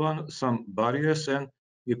additional one, some barriers, and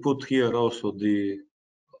we put here also the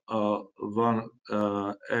one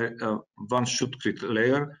shotcrete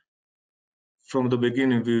layer. From the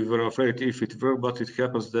beginning we were afraid if it worked, but it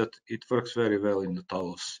happens that it works very well in the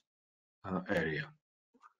talus area.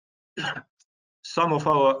 Some of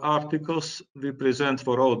our articles we present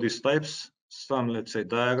for all these types, some, let's say,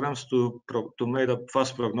 diagrams to make a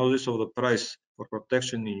fast prognosis of the price for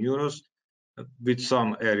protection in euros with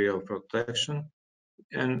some area of protection,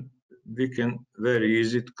 and we can very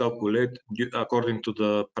easily calculate according to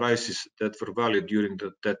the prices that were valid during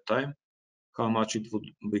that time how much it would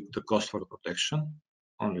be the cost for protection.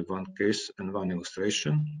 Only one case and one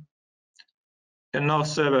illustration. And now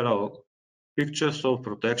several pictures of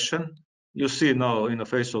protection. You see now in the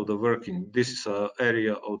face of the working, this is an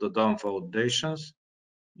area of the dam foundations.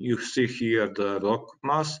 You see here the rock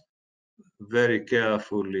mass, very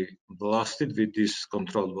carefully blasted with this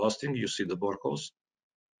controlled blasting. You see the boreholes.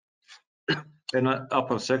 And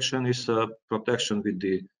upper section is protection with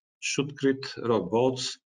the shotcrete rock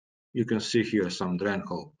bolts. You can see here some drain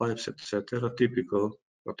hole pipes, etc. Typical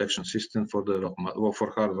protection system for the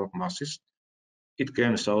for hard rock masses. It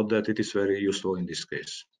comes out that it is very useful in this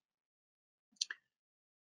case.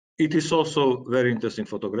 It is also very interesting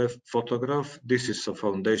photograph. This is a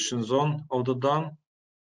foundation zone of the dam.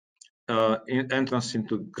 Entrance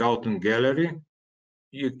into Grouten Gallery.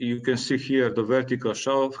 You can see here the vertical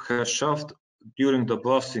shaft. During the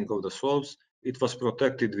blasting of the slopes, it was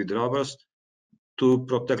protected with rubbers to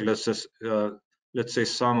protect, let's say,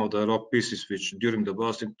 some of the rock pieces which during the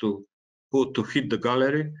blasting to hit the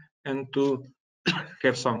gallery and to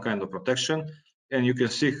have some kind of protection. And you can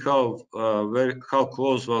see how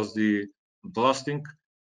close was the blasting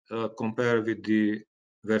compared with the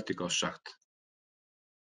vertical shaft.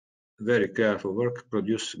 Very careful work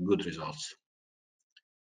produce good results.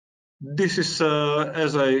 This is,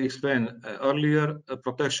 as I explained earlier, a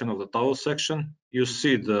protection of the talus section. You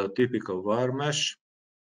see the typical wire mesh,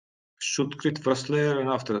 shotcrete first layer, and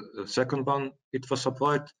after the second one, it was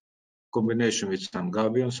applied. Combination with some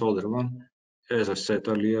gabions, older one. As I said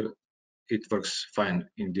earlier, it works fine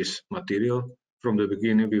in this material. From the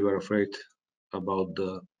beginning, we were afraid about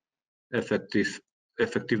the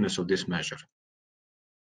effectiveness of this measure.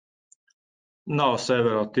 Now,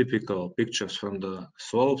 several typical pictures from the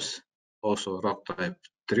slopes, also rock type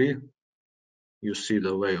 3. You see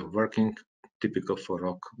the way of working, typical for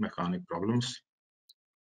rock mechanic problems.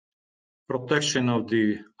 Protection of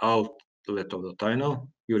the outlet of the tunnel.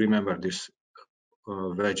 You remember these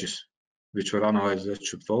wedges which were analyzed that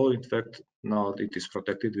should follow. In fact, now it is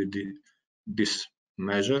protected with this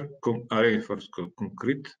measure, reinforced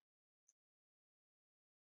concrete.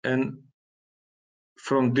 And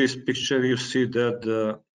from this picture, you see that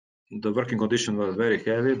the working condition was very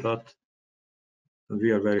heavy, but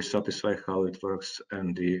we are very satisfied how it works.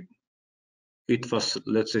 And it was,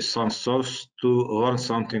 let's say, some source to learn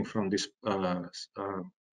something from this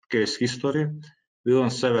case history. We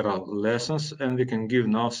learned several lessons, and we can give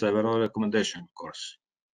now several recommendations, of course.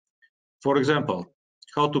 For example,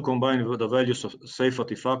 how to combine the values of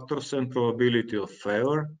safety factors and probability of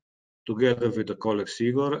failure, together with the colleagues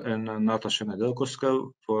Igor and Natasha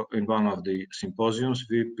Nedelkovska. In one of the symposiums,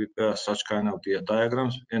 we prepare such kind of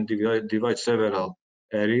diagrams and divide several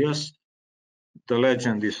areas. The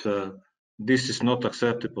legend is this is not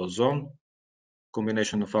acceptable zone,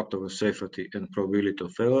 combination of factor of safety and probability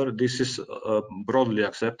of failure. This is broadly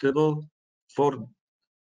acceptable for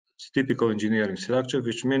typical engineering structure,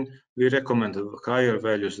 which means we recommend higher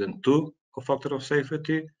values than 2 of factor of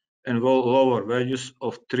safety and lower values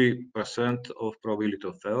of 3% of probability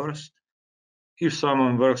of failures. If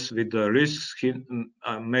someone works with the risks,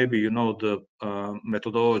 maybe you know the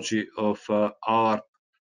methodology of our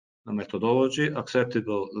methodology,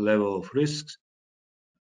 acceptable level of risks.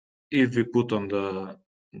 If we put on the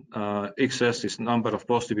x-axis number of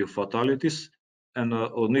possible fatalities and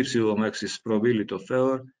on y-axis probability of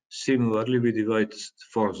failure, similarly we divide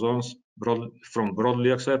 4 zones from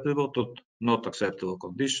broadly acceptable to not acceptable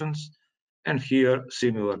conditions. And here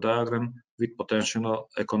similar diagram with potential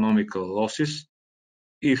economical losses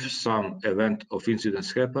if some event of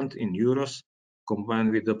incidents happened in euros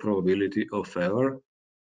combined with the probability of failure.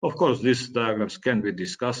 Of course, these diagrams can be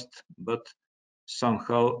discussed, but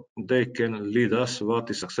somehow they can lead us what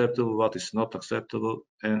is acceptable, what is not acceptable,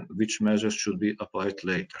 and which measures should be applied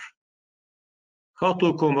later. How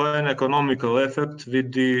to combine economical effect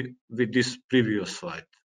with this previous slide.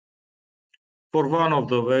 For one of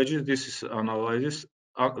the wedges, this is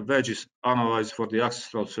wedges analyzed for the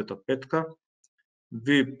access road Sveta Petka.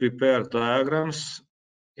 We prepare diagrams.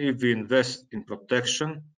 If we invest in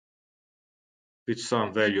protection with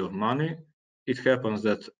some value of money, it happens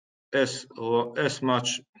that as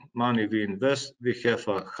much money we invest, we have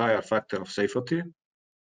a higher factor of safety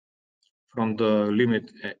from the limit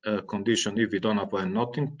condition if we don't apply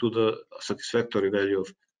nothing to the satisfactory value of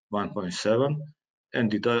 1.7, and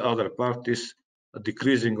the other part is a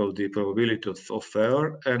decreasing of the probability of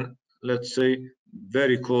failure, and let's say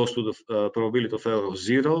very close to the probability of failure of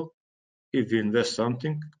 0 if we invest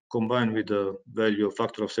something combined with the value of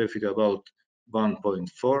factor of safety about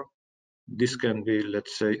 1.4. This can be,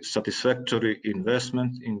 let's say, satisfactory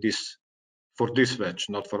investment in this for this wedge,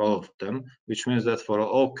 not for all of them, which means that for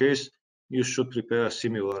all cases you should prepare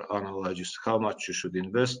similar analysis, how much you should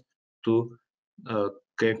invest to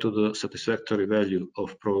came to the satisfactory value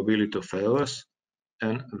of probability of failures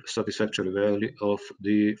and satisfactory value of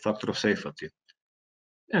the factor of safety.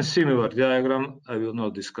 And similar diagram, I will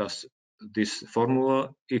not discuss this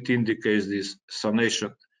formula. It indicates this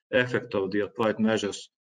summation effect of the applied measures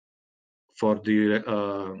for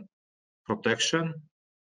the protection.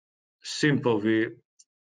 Simple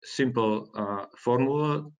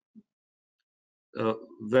formula.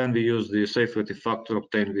 When we use the safety factor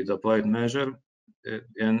obtained with applied measure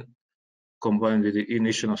and combined with the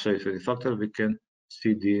initial safety factor, we can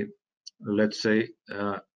see the, let's say,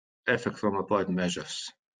 effect from applied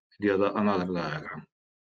measures. Another diagram.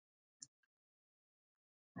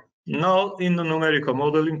 Now, in the numerical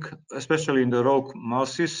modeling, especially in the rock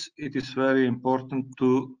masses, it is very important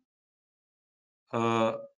to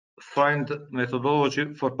find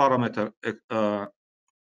methodology for parameter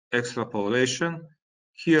extrapolation.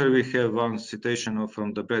 Here we have one citation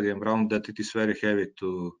from the Brady and Brown that it is very heavy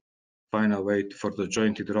to find a way for the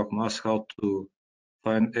jointed rock mass, how to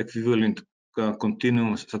find equivalent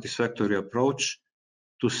continuum satisfactory approach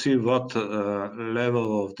to see what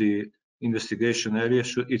level of the investigation area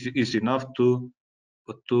is enough to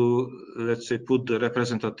let's say put the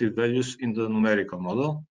representative values in the numerical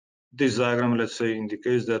model. This diagram, let's say,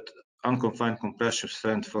 indicates that unconfined compression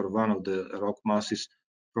strength for one of the rock masses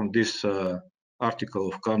from this article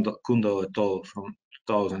of Kundal et al. From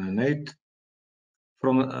 2008.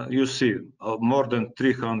 From you see more than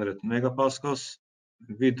 300 megapascals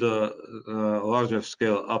with a larger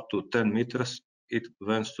scale up to 10 meters. It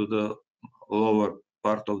went to the lower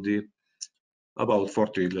part of the about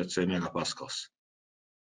 40, let's say, megapascals.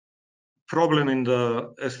 problem in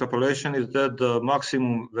the extrapolation is that the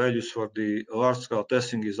maximum values for the large-scale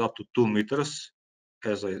testing is up to 2 meters,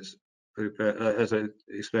 as I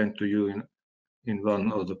explained to you in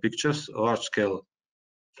one of the pictures. Large-scale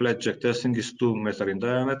flat jack testing is 2 meters in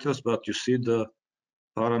diameter, but you see the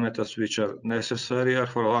parameters which are necessary are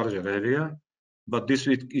for a larger area. But this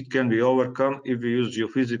it can be overcome if we use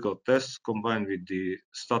geophysical tests combined with the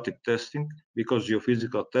static testing, because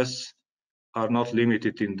geophysical tests are not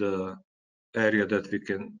limited in the area that we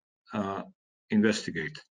can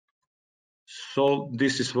investigate. So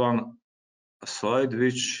this is one slide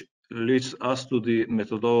which leads us to the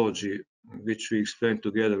methodology which we explained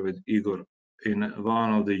together with Igor in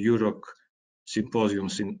one of the EUROC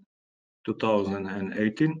symposiums in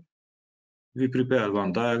 2018. We prepared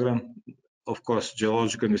one diagram. Of course,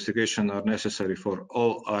 geological investigation are necessary for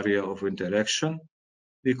all area of interaction.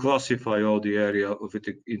 We classify all the area of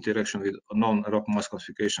interaction with a non-rock mass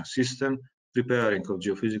classification system, preparing of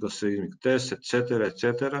geophysical seismic tests, etc.,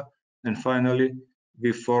 etc. And finally,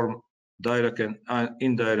 we form direct and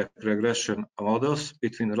indirect regression models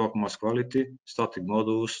between rock mass quality, static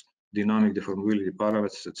modulus, dynamic deformability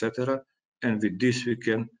parameters, etc. And with this, we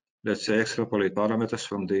can, let's say, extrapolate parameters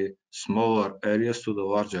from the smaller areas to the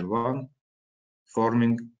larger one,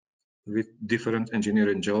 forming with different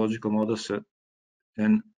engineering geological models,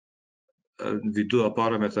 and we do a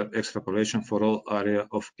parameter extrapolation for all area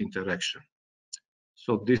of interaction.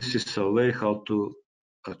 So this is a way how to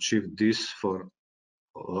achieve this for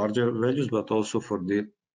larger values, but also for the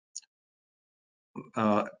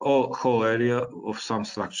whole area of some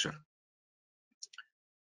structure.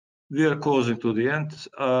 We are closing to the end.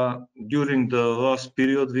 During the last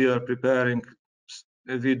period, we are preparing,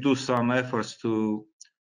 we do some efforts to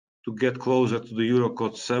get closer to the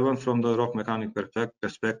Eurocode 7 from the rock mechanic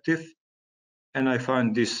perspective. And I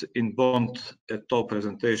find this in Bond et al.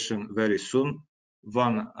 Presentation very soon.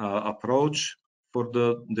 One approach for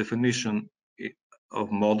the definition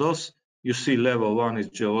of models. You see level 1 is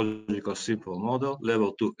geological simple model,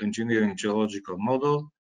 level 2 engineering geological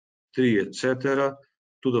model, 3, etc.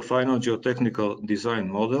 to the final geotechnical design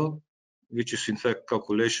model, which is in fact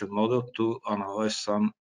calculation model to analyze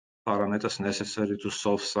some parameters necessary to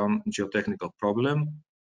solve some geotechnical problem.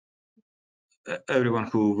 Everyone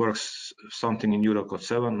who works something in Eurocode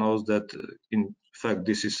 7 knows that in fact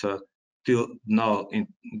this is till now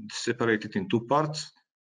separated in 2 parts.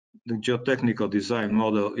 The geotechnical design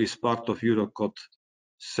model is part of Eurocode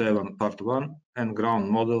 7 part 1, and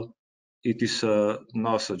ground model, it is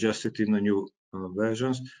now suggested in the new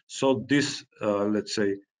versions. So this, let's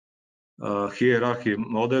say, hierarchy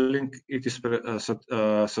modeling, it is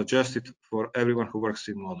suggested for everyone who works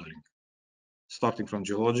in modeling, starting from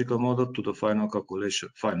geological model to the final calculation,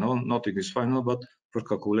 not in this final, but for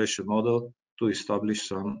calculation model to establish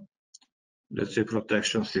some, let's say,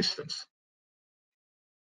 protection systems.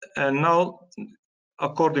 And now,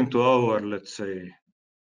 according to our, let's say,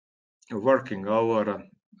 working, our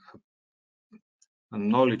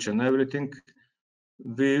knowledge and everything,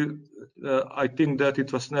 I think that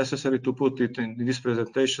it was necessary to put it in this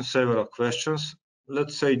presentation several questions.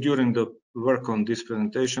 Let's say during the work on this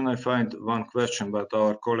presentation, I find one question by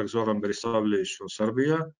our colleague Zoran Berisavljevic from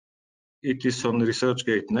Serbia. It is on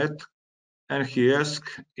ResearchGate.net, and he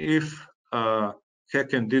asked if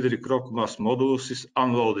Heck and Diedrich rock mass modulus is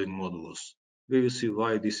unloading modulus. We will see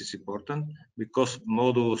why this is important, because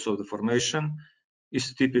modulus of the formation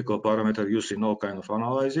is typical parameter used in all kind of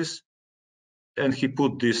analysis, and he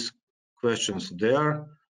put these questions there.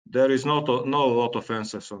 There is no lot of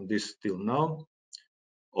answers on this till now.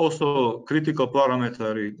 Also, critical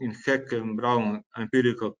parameter in Heck and Brown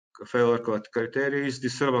empirical failure criteria is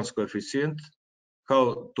disturbance coefficient,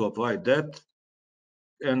 how to apply that.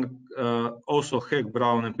 And also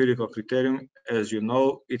Heck-Brown empirical criterion, as you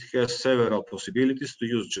know, it has several possibilities to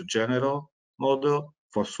use the general model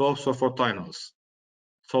for slopes or for tinals.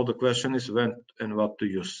 So the question is when and what to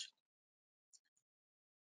use.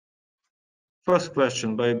 First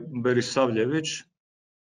question by Berisavljevic.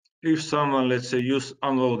 If someone, let's say, use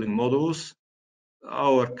unloading modulus,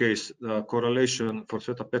 our case, the correlation for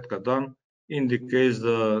Sveta Petka done indicates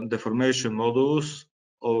the deformation modulus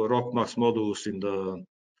or rock mass modulus in the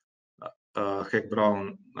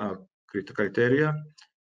Heck-Brown criteria.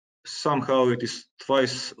 Somehow it is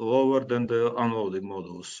twice lower than the unloading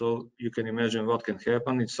modulus. So you can imagine what can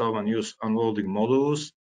happen if someone use unloading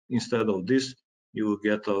modulus. Instead of this, you will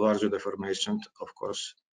get a larger deformation, of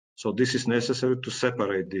course. So this is necessary to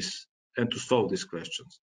separate this and to solve these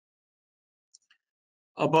questions.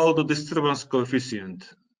 About the disturbance coefficient,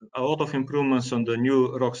 a lot of improvements on the new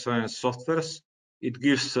Rocscience softwares. It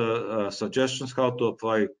gives suggestions how to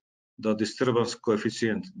apply the disturbance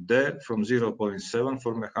coefficient D from 0.7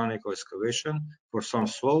 for mechanical excavation for some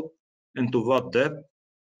slope, and to what depth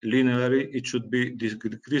linearly it should be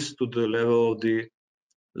decreased to the level of the,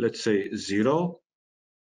 let's say, 0.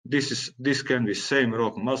 This can be same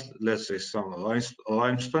rock mass, let's say some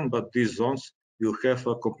limestone, but these zones will have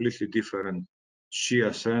a completely different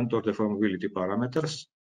shear strength or deformability parameters.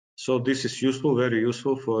 So this is useful, very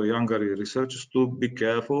useful for younger researchers to be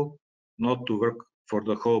careful not to work for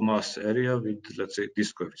the whole mass area with, let's say,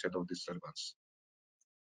 this coefficient of disturbance.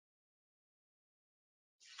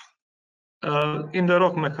 In the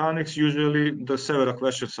rock mechanics, usually the several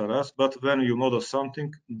questions are asked, but when you model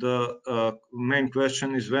something, the main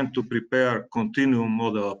question is when to prepare continuum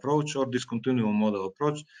model approach or discontinuum model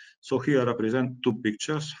approach. So here I represent two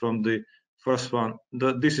pictures from the first one.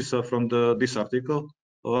 This is from this article,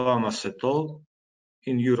 Lamas et al.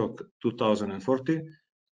 In Europe 2040,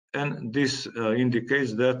 and this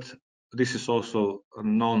indicates that this is also a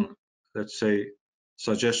known, let's say,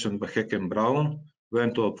 suggestion by Heck and Brown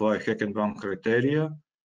when to apply Heck and Brown criteria.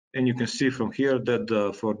 And you can see from here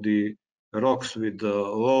that for the rocks with the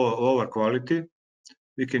lower quality,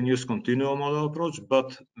 we can use continuum model approach,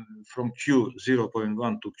 but from Q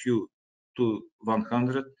 0.1 to Q to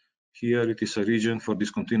 100, here it is a region for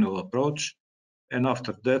discontinual approach. And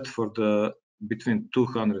after that, for the between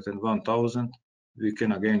 200 and 1000, we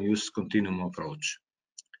can again use continuum approach.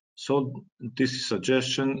 So this is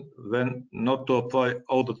suggestion when not to apply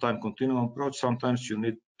all the time continuum approach. Sometimes you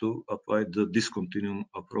need to apply the discontinuum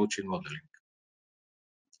approach in modeling.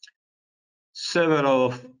 Several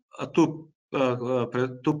of two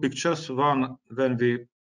pictures. One when we,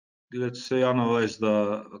 let's say, analyze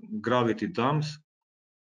the gravity dams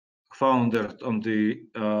found that on the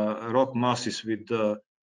rock masses with the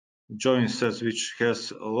joint sets which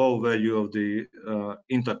has a low value of the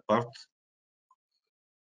intact part.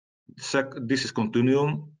 This is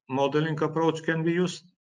continuum modeling approach can be used.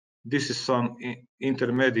 This is some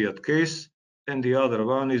intermediate case, and the other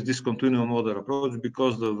one is discontinuum model approach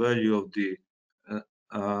because the value of the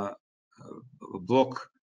block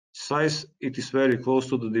size, it is very close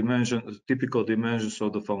to the typical dimensions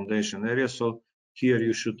of the foundation area. So here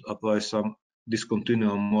you should apply some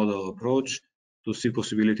discontinuum model approach to see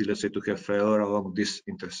possibility, let's say, to have failure along these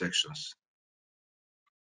intersections.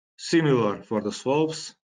 Similar for the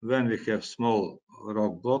slopes, when we have small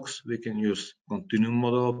rock blocks, we can use continuum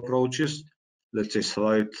model approaches, let's say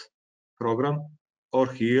slide program,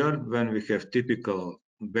 or here, when we have typical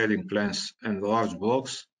bedding plans and large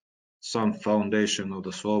blocks, some foundation of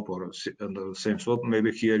the slope or the same slope,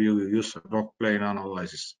 maybe here you will use rock plane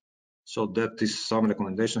analysis. So that is some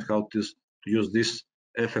recommendation how to use this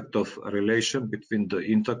effect of relation between the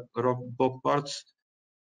intact rock block parts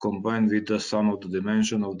combined with the sum of the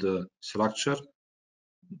dimension of the structure,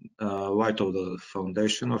 height of the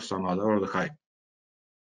foundation or some other, or the height.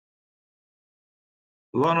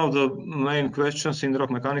 One of the main questions in rock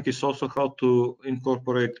mechanics is also how to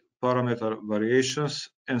incorporate parameter variations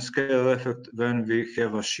and scale effect when we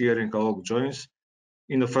have a shearing along joints.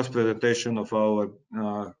 In the first presentation of our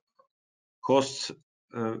costs,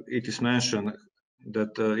 it is mentioned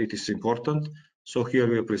that it is important. So here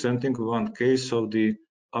we are presenting one case of the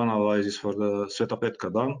analysis for the Sveta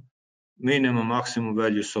dam. Minimum maximum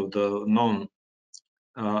values of the known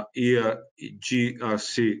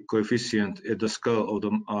GRC coefficient at the scale of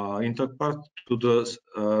the intact part to the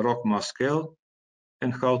rock mass scale,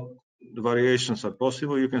 and how the variations are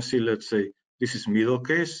possible. You can see, let's say, this is middle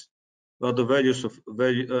case, but the values of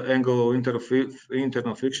angle of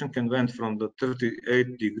internal friction can went from the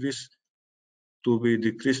 38 degrees to be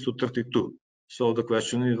decreased to 32. So the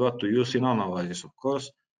question is what to use in analysis, of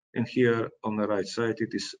course. And here on the right side,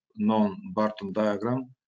 it is known Barton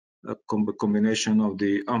diagram, a combination of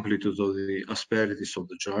the amplitude of the asperities of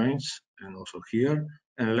the joints, and also here,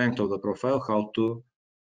 and length of the profile, how to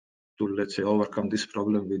let's say overcome this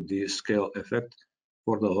problem with the scale effect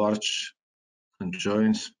for the large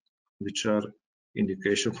joints, which are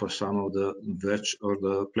indication for some of the wedge or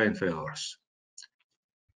the plane failures.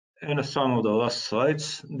 And some of the last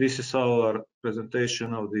slides. This is our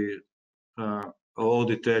presentation of the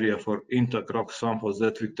audit area for intact rock samples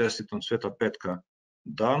that we tested on Sveta Petka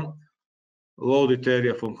dam. Loaded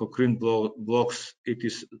area from concrete blocks, it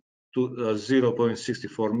is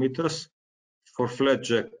 0.64 meters. For flat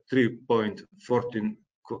jack, 3.14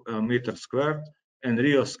 meters squared, and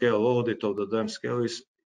real scale loaded of the dam scale is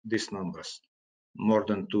these numbers, more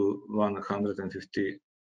than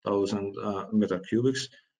 150,000 meter cubics,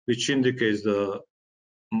 which indicates the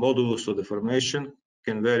modulus of deformation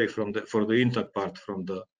can vary from for the intact part from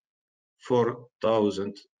the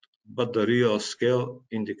 4,000 but the real scale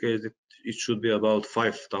indicated it should be about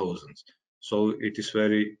 5,000. So it is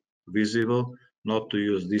very visible not to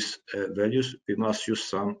use these values. We must use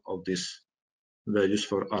some of these values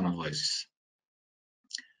for analysis.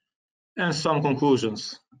 And some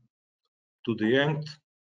conclusions to the end.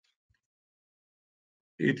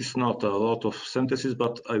 It is not a lot of sentences,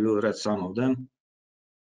 but I will read some of them.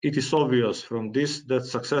 It is obvious from this that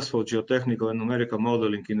successful geotechnical and numerical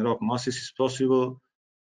modeling in rock masses is possible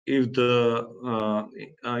if the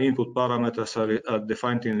input parameters are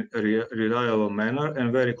defined in a reliable manner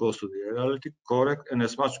and very close to the reality, correct, and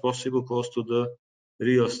as much possible close to the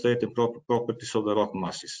real state and properties of the rock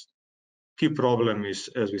masses. Key problem is,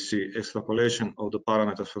 as we see, extrapolation of the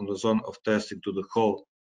parameters from the zone of testing to the whole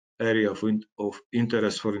area of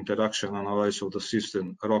interest for interaction analysis of the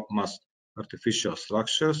system rock mass artificial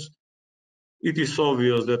structures. It is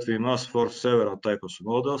obvious that we must force several types of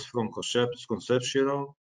models, from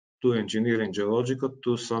conceptual to engineering geological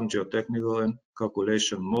to some geotechnical and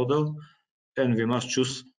calculation model, and we must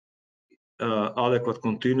choose adequate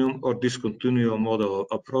continuum or discontinuum model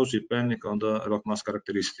approach depending on the rock mass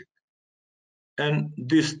characteristic. And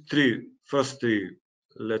these first three,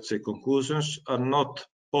 let's say, conclusions are not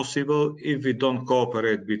possible if we don't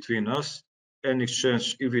cooperate between us and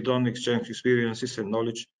exchange, if we don't exchange experiences and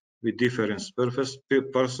knowledge with different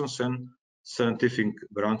persons and scientific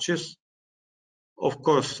branches. Of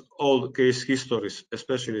course, all case histories,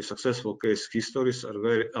 especially successful case histories,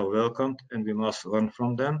 are welcomed, and we must learn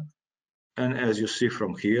from them. And as you see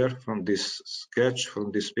from here, from this sketch,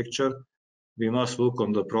 from this picture, we must look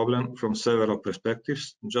on the problem from several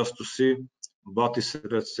perspectives just to see what is,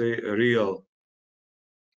 let's say, a real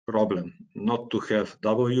problem. Not to have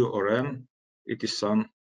W or M, it is some,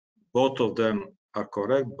 both of them are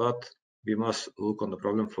correct, but we must look on the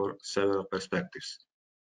problem for several perspectives.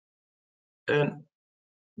 And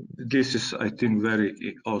this is, I think,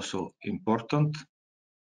 very also important.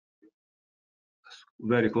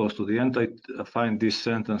 Very close to the end, I find this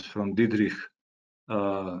sentence from Dietrich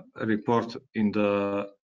report in the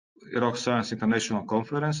Rocscience International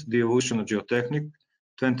Conference, The Evolution of Geotechnics,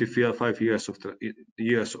 25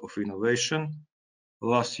 years of innovation.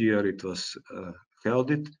 Last year it was held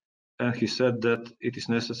it, and he said that it is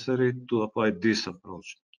necessary to apply this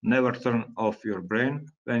approach. Never turn off your brain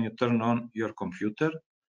when you turn on your computer,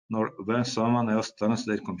 nor when someone else turns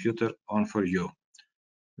their computer on for you,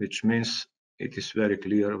 which means it is very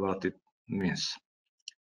clear what it means.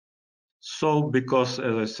 So, because,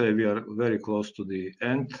 as I say, we are very close to the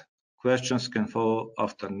end, questions can follow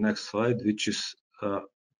after next slide, which is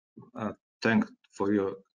thank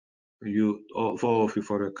for all of you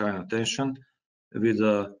for your kind attention, with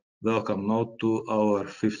a welcome note to our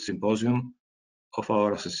 5th symposium of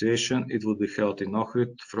our association. It will be held in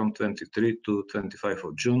Ohrid from 23 to 25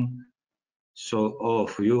 of June. So all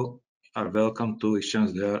of you are welcome to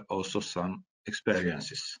exchange there also some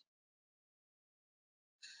experiences.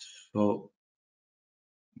 So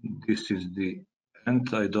this is the end.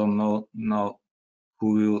 I don't know now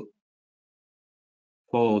who will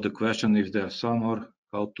follow the question, if there are some, or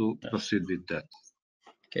how to proceed with that.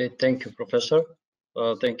 Okay, thank you, Professor.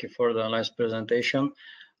 Thank you for the nice presentation.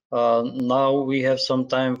 Now we have some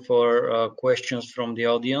time for questions from the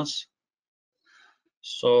audience.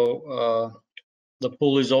 So the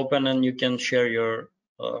pool is open and you can share your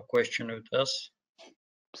question with us.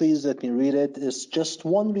 Please let me read it. It's just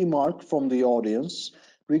one remark from the audience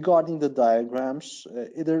regarding the diagrams.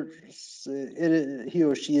 Either he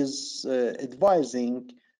or she is advising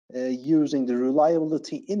using the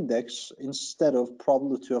reliability index instead of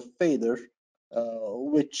probability of failure,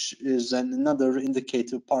 which is another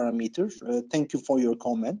indicative parameter. Thank you for your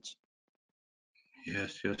comment.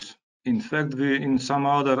 Yes, yes. In fact, in some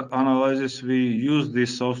other analysis, we use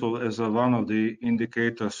this also as one of the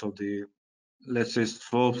indicators of the, let's say,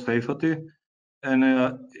 slope safety. And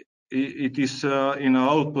it is in the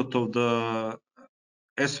output of the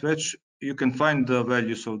SWatch, you can find the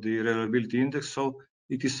values of the reliability index. So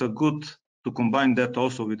it is good to combine that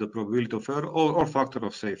also with the probability of error or factor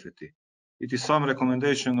of safety. It is some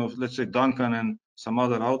recommendation of, let's say, Duncan and some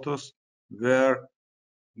other authors, where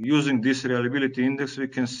using this reliability index, we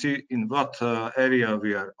can see in what area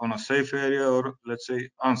we are, on a safe area or, let's say,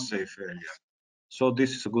 unsafe area. So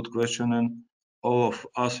this is a good question, and all of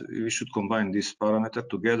us, we should combine this parameter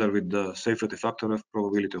together with the safety factor of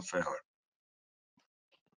probability of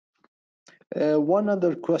error. One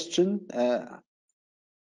other question.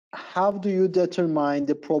 How do you determine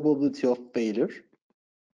the probability of failure?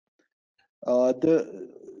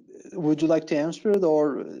 Would you like to answer it,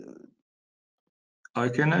 or? I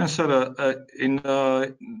can answer. In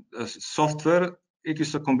software, it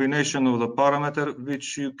is a combination of the parameter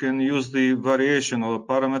which you can use the variation of the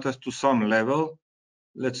parameters to some level.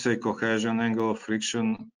 Let's say cohesion, angle of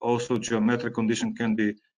friction, also geometric condition can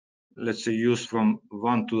be, let's say, used from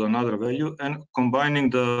one to another value, and combining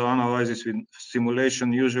the analysis with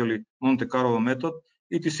simulation, usually Monte Carlo method,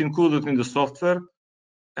 it is included in the software.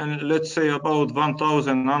 And let's say about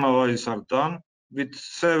 1000 analyses are done with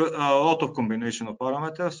a lot of combination of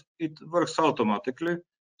parameters. It works automatically.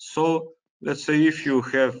 So let's say if you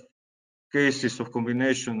have cases of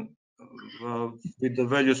combination with the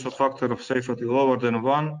values of factor of safety lower than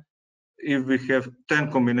 1, if we have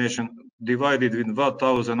 10 combination divided with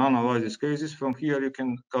 1000 analysis cases, from here you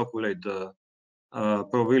can calculate the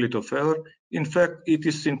probability of error. In fact, it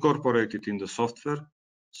is incorporated in the software.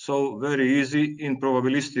 So very easy in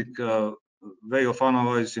probabilistic way of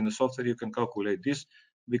analyzing the software, you can calculate this,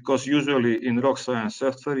 because usually in Rocscience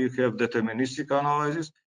software you have deterministic analysis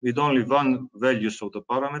with only one values of the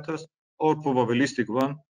parameters, or probabilistic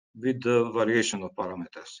one with the variation of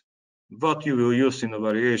parameters. What you will use in the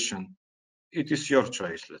variation, it is your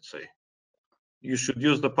choice, let's say. You should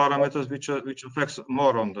use the parameters which affects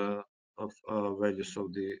more on the values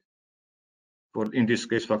of the, for in this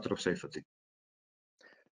case, factor of safety.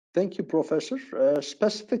 Thank you, Professor.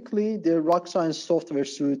 Specifically, the Rocscience software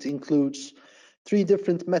suite includes 3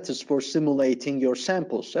 different methods for simulating your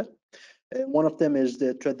sample set. One of them is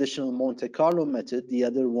the traditional Monte Carlo method. The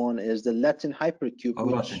other one is the Latin hypercube,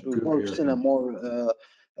 which works in a more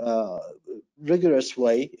rigorous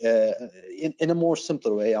way, in a more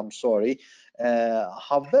simpler way, I'm sorry.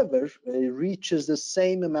 However, it reaches the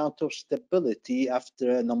same amount of stability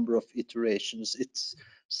after a number of iterations. It's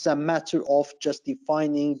a matter of just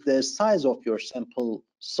defining the size of your sample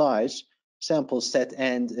set,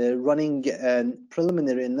 and running a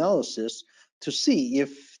preliminary analysis to see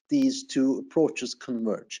if these 2 approaches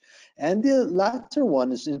converge. And the latter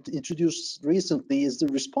one is introduced recently is the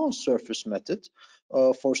response surface method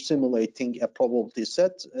for simulating a probability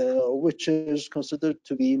set, which is considered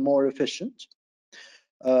to be more efficient.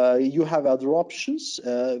 You have other options.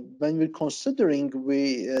 When we're considering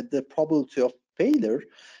the probability of failure,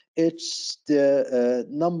 it's the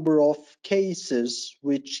number of cases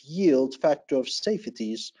which yield factor of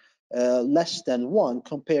safeties less than 1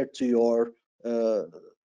 compared to your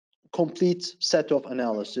complete set of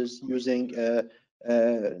analysis using a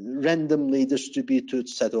randomly distributed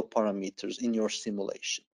set of parameters in your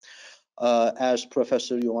simulation, as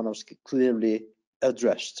Professor Ioannovski clearly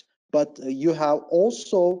addressed. But you have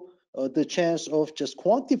also the chance of just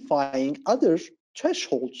quantifying other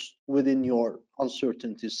thresholds within your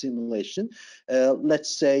uncertainty simulation.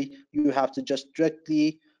 Let's say you have to just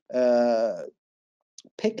directly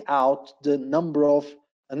pick out the number of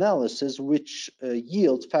analysis which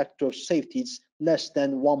yield factor of safety is less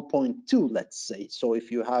than 1.2, let's say. So if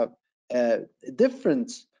you have a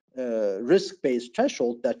different risk-based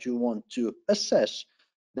threshold that you want to assess,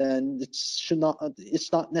 then it's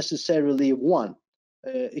not necessarily 1.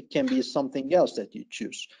 It can be something else that you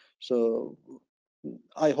choose. So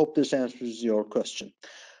I hope this answers your question.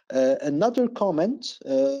 Another comment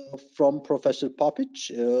from Professor Popic: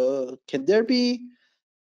 can there be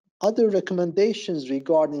other recommendations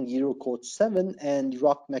regarding Eurocode 7 and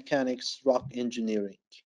rock mechanics, rock engineering?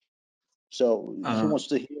 So he wants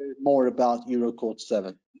to hear more about Eurocode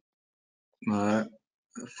 7.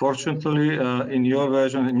 Fortunately, in your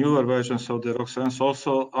version, newer versions of the Rocscience,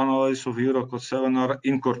 also analysis of Eurocode 7 are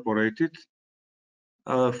incorporated.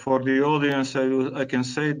 For the audience, I can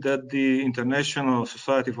say that the International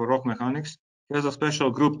Society for Rock Mechanics has a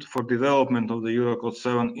special group for development of the Eurocode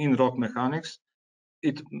 7 in rock mechanics.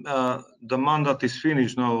 The mandate is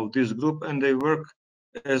finished now of this group, and they work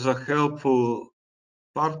as a helpful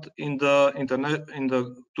part in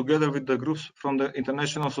together with the groups from the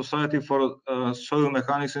International Society for Soil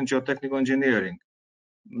Mechanics and Geotechnical Engineering.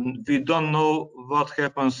 We don't know what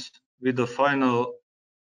happens with the final,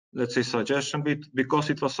 let's say, suggestion bit, because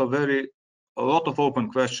it was a lot of open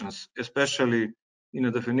questions, especially in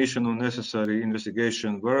the definition of necessary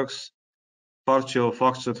investigation works, partial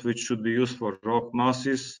factors which should be used for rock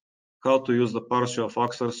masses, how to use the partial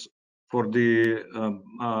factors for the,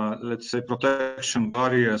 let's say, protection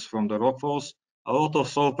barriers from the rockfalls. A lot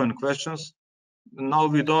of open questions. Now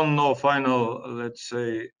we don't know final, let's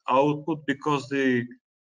say, output, because the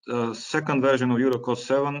second version of Eurocode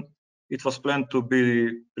 7, it was planned to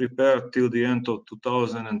be prepared till the end of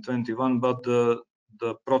 2021, but the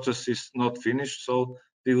process is not finished. So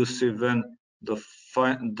we will see when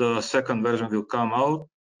the second version will come out,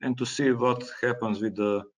 and to see what happens with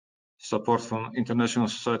the support from International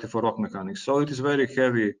Society for Rock Mechanics. So it is very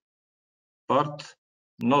heavy part.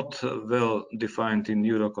 not well defined in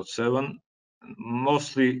Eurocode 7.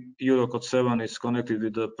 Mostly Eurocode 7 is connected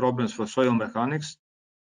with the problems for soil mechanics.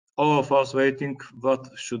 All of us waiting what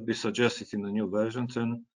should be suggested in the new versions,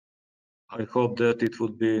 and I hope that it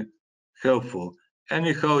would be helpful.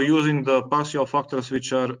 Anyhow, using the partial factors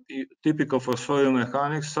which are typical for soil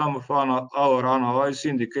mechanics, some of our analysis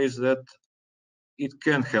indicates that it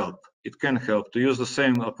can help. It can help to use the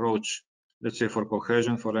same approach, let's say for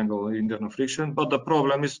cohesion, for angle internal friction. But the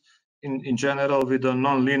problem is, in general, with the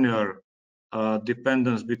nonlinear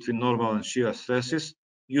dependence between normal and shear stresses,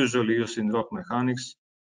 usually used in rock mechanics.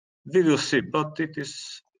 We will see, but it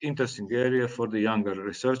is interesting area for the younger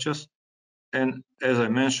researchers. And as I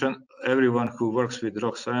mentioned, everyone who works with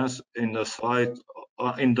Rocscience in the slide,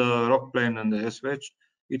 in the rock plane and the SVH,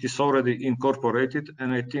 it is already incorporated,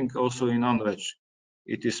 and I think also in UNVEG,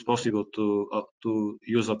 it is possible to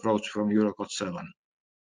use approach from Eurocode 7.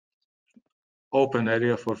 Open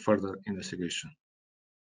area for further investigation.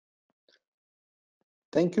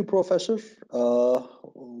 Thank you, Professor.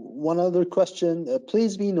 One other question.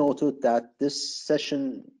 Please be noted that this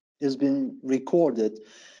session is being recorded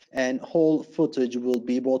and whole footage will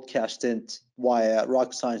be broadcasted via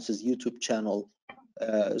Rocscience's YouTube channel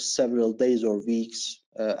several days or weeks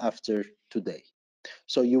after today.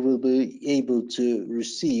 So you will be able to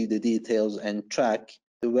receive the details and track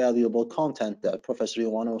the valuable content that Professor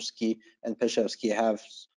Ivanovsky and Peshevsky have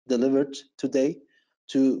delivered today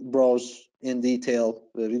to browse in detail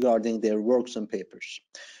regarding their works and papers.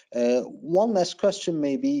 One last question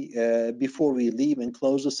maybe before we leave and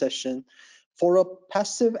close the session. For a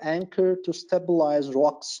passive anchor to stabilize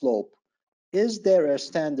rock slope, is there a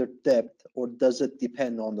standard depth or does it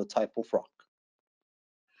depend on the type of rock?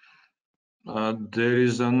 There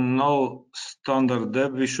is no standard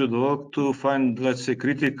depth. We should work to find, let's say,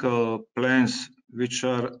 critical planes which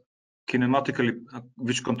are kinematically,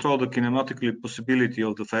 which control the kinematically possibility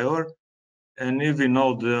of the failure. And if we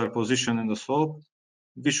know their position in the slope,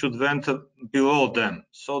 we should vent below them.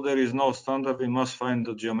 So there is no standard. We must find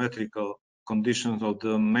the geometrical conditions of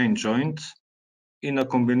the main joints in a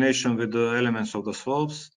combination with the elements of the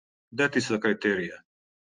slopes. That is the criteria.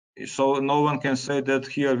 So no one can say that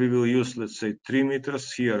here we will use, let's say, 3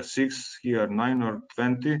 meters, here 6, here 9 or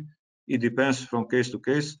 20. It depends from case to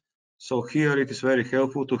case. So here it is very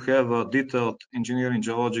helpful to have a detailed engineering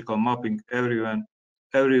geological mapping every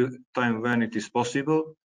time when it is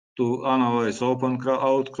possible to analyze open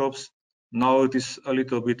outcrops. Now it is a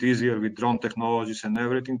little bit easier with drone technologies and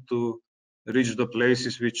everything to reach the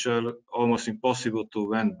places which are almost impossible to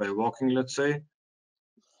vent by walking, let's say.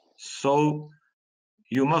 So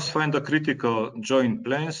you must find the critical joint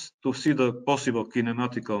planes to see the possible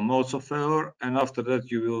kinematical modes of failure, and after that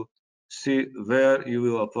you will see where you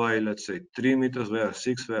will apply, let's say, 3 meters, where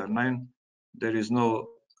 6, where 9. There is no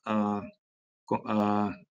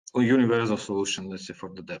universal solution, let's say, for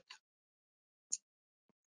the depth.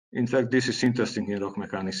 In fact, this is interesting in rock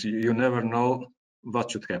mechanics. You never know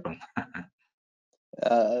what should happen.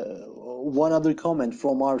 One other comment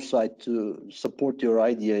from our side to support your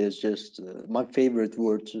idea is just my favorite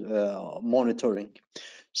word, monitoring.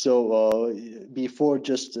 So before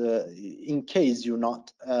just in case you're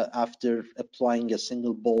not after applying a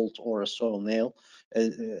single bolt or a soil nail,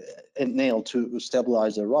 a nail to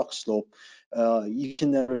stabilize a rock slope, you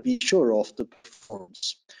can never be sure of the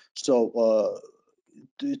performance. So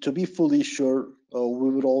to be fully sure,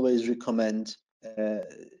 we would always recommend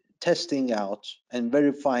testing out and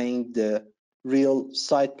verifying the real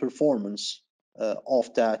site performance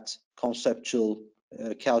of that conceptual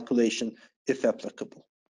calculation, if applicable.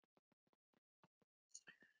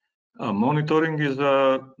 Monitoring is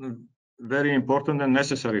a very important and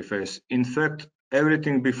necessary phase. In fact,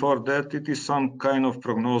 everything before that, it is some kind of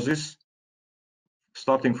prognosis,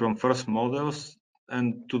 starting from first models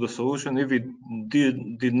and to the solution. If we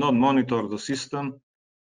did not monitor the system,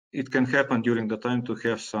 it can happen during the time to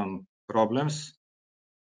have some problems.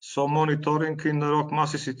 So monitoring in the rock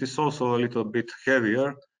masses, it is also a little bit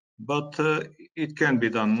heavier, but it can be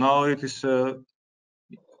done. Now it is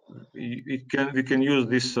we can use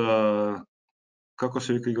this kako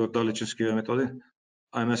se vika Igor Daličinski metodi.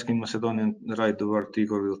 I'm asking Macedonian right the word.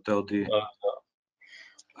 Igor will tell the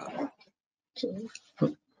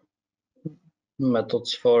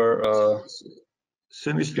methods for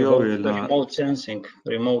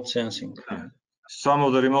remote sensing. Some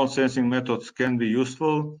of the remote sensing methods can be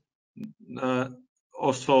useful.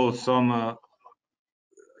 Also,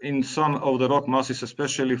 in some of the rock masses,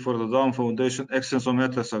 especially for the down foundation,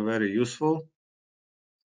 extensometers are very useful.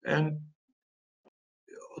 And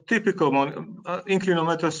typical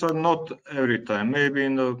inclinometers are not every time. Maybe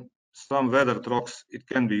in the some weathered rocks, it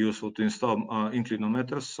can be useful to install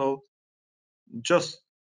inclinometers. So just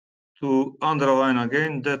to underline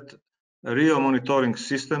again that a real monitoring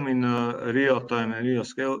system in real time and real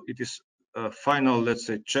scale, it is a final, let's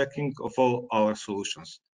say, checking of all our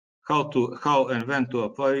solutions. How and when to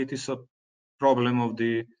apply it is a problem of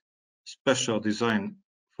the special design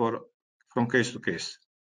from case to case.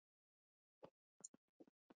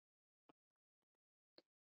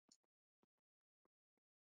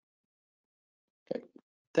 Okay,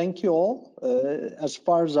 thank you all. As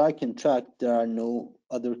far as I can track, there are no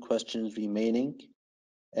other questions remaining,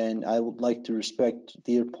 and I would like to respect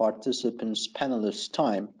dear participants, panelists'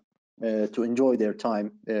 time to enjoy their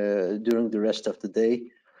time during the rest of the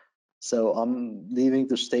day. So I'm leaving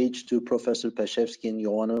the stage to Professor Peszewski and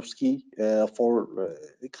Jovanovski for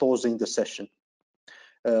closing the session.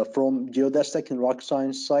 From GeoDestek and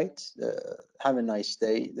Rocscience site, have a nice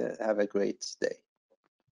day, have a great day.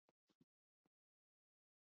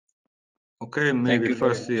 Okay, maybe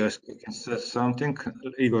firstly I can say something.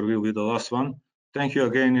 Igor will be the last one. Thank you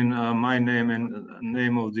again in my name and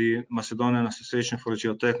name of the Macedonian Association for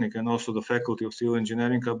Geotechnics and also the Faculty of Civil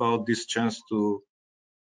Engineering about this chance to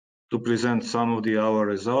present some of our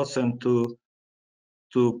results and to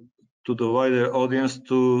the wider audience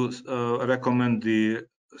to recommend the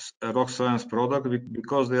Rocscience product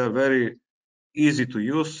because they are very easy to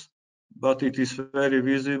use, but it is very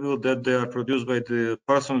visible that they are produced by the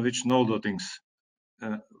person which knows the things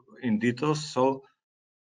in details. So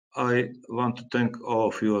I want to thank all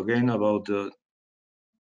of you again about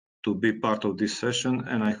to be part of this session,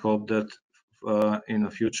 and I hope that in the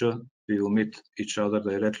future we will meet each other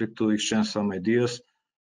directly to exchange some ideas.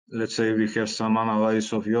 Let's say we have some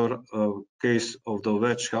analysis of your case of the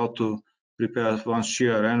wedge, how to prepare one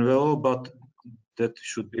shear envelope, but that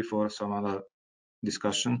should be for some other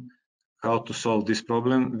discussion. How to solve this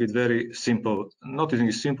problem with very simple, not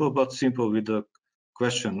only simple, but simple with the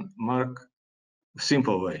question mark,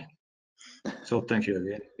 simple way. So thank you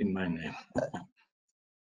again in my name.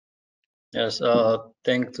 Yes,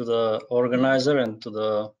 thank to the organizer and to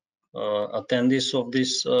the attendees of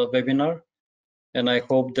this webinar. And I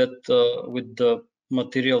hope that with the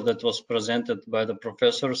material that was presented by the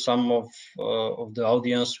professor, some of the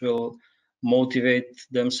audience will motivate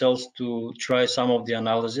themselves to try some of the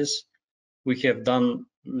analysis. We have done,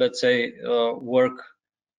 let's say, work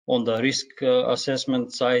on the risk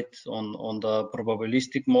assessment side, on the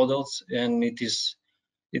probabilistic models, and it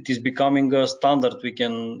is becoming a standard, we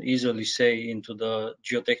can easily say, into the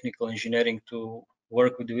geotechnical engineering to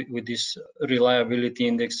work with these reliability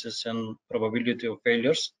indexes and probability of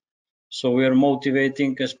failures. So we are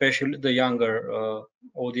motivating especially the younger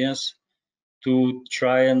audience to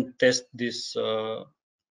try and test these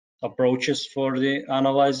approaches for the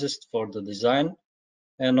analysis, for the design.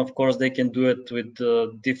 And of course, they can do it with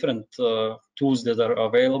different tools that are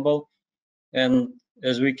available. And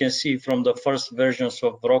as we can see from the first versions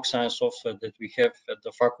of Rocscience software that we have at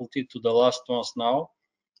the faculty to the last ones now,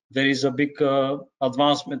 there is a big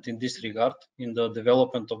advancement in this regard in the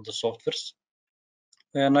development of the softwares.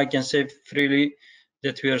 And I can say freely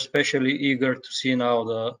that we are especially eager to see now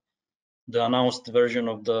the announced version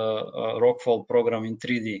of the rockfall program in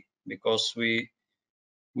 3D, because we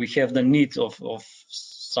have the need of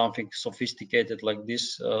something sophisticated like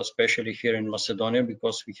this, especially here in Macedonia,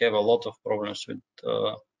 because we have a lot of problems with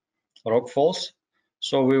rockfalls.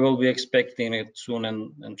 So we will be expecting it soon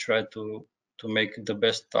and try to make the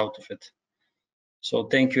best out of it. So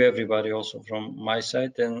thank you everybody also from my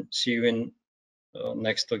side, and see you in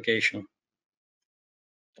next occasion.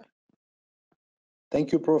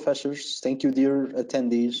 Thank you, professors. Thank you, dear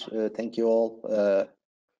attendees. Thank you all.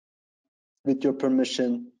 With your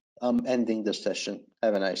permission, I'm ending the session.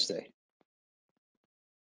 Have a nice day.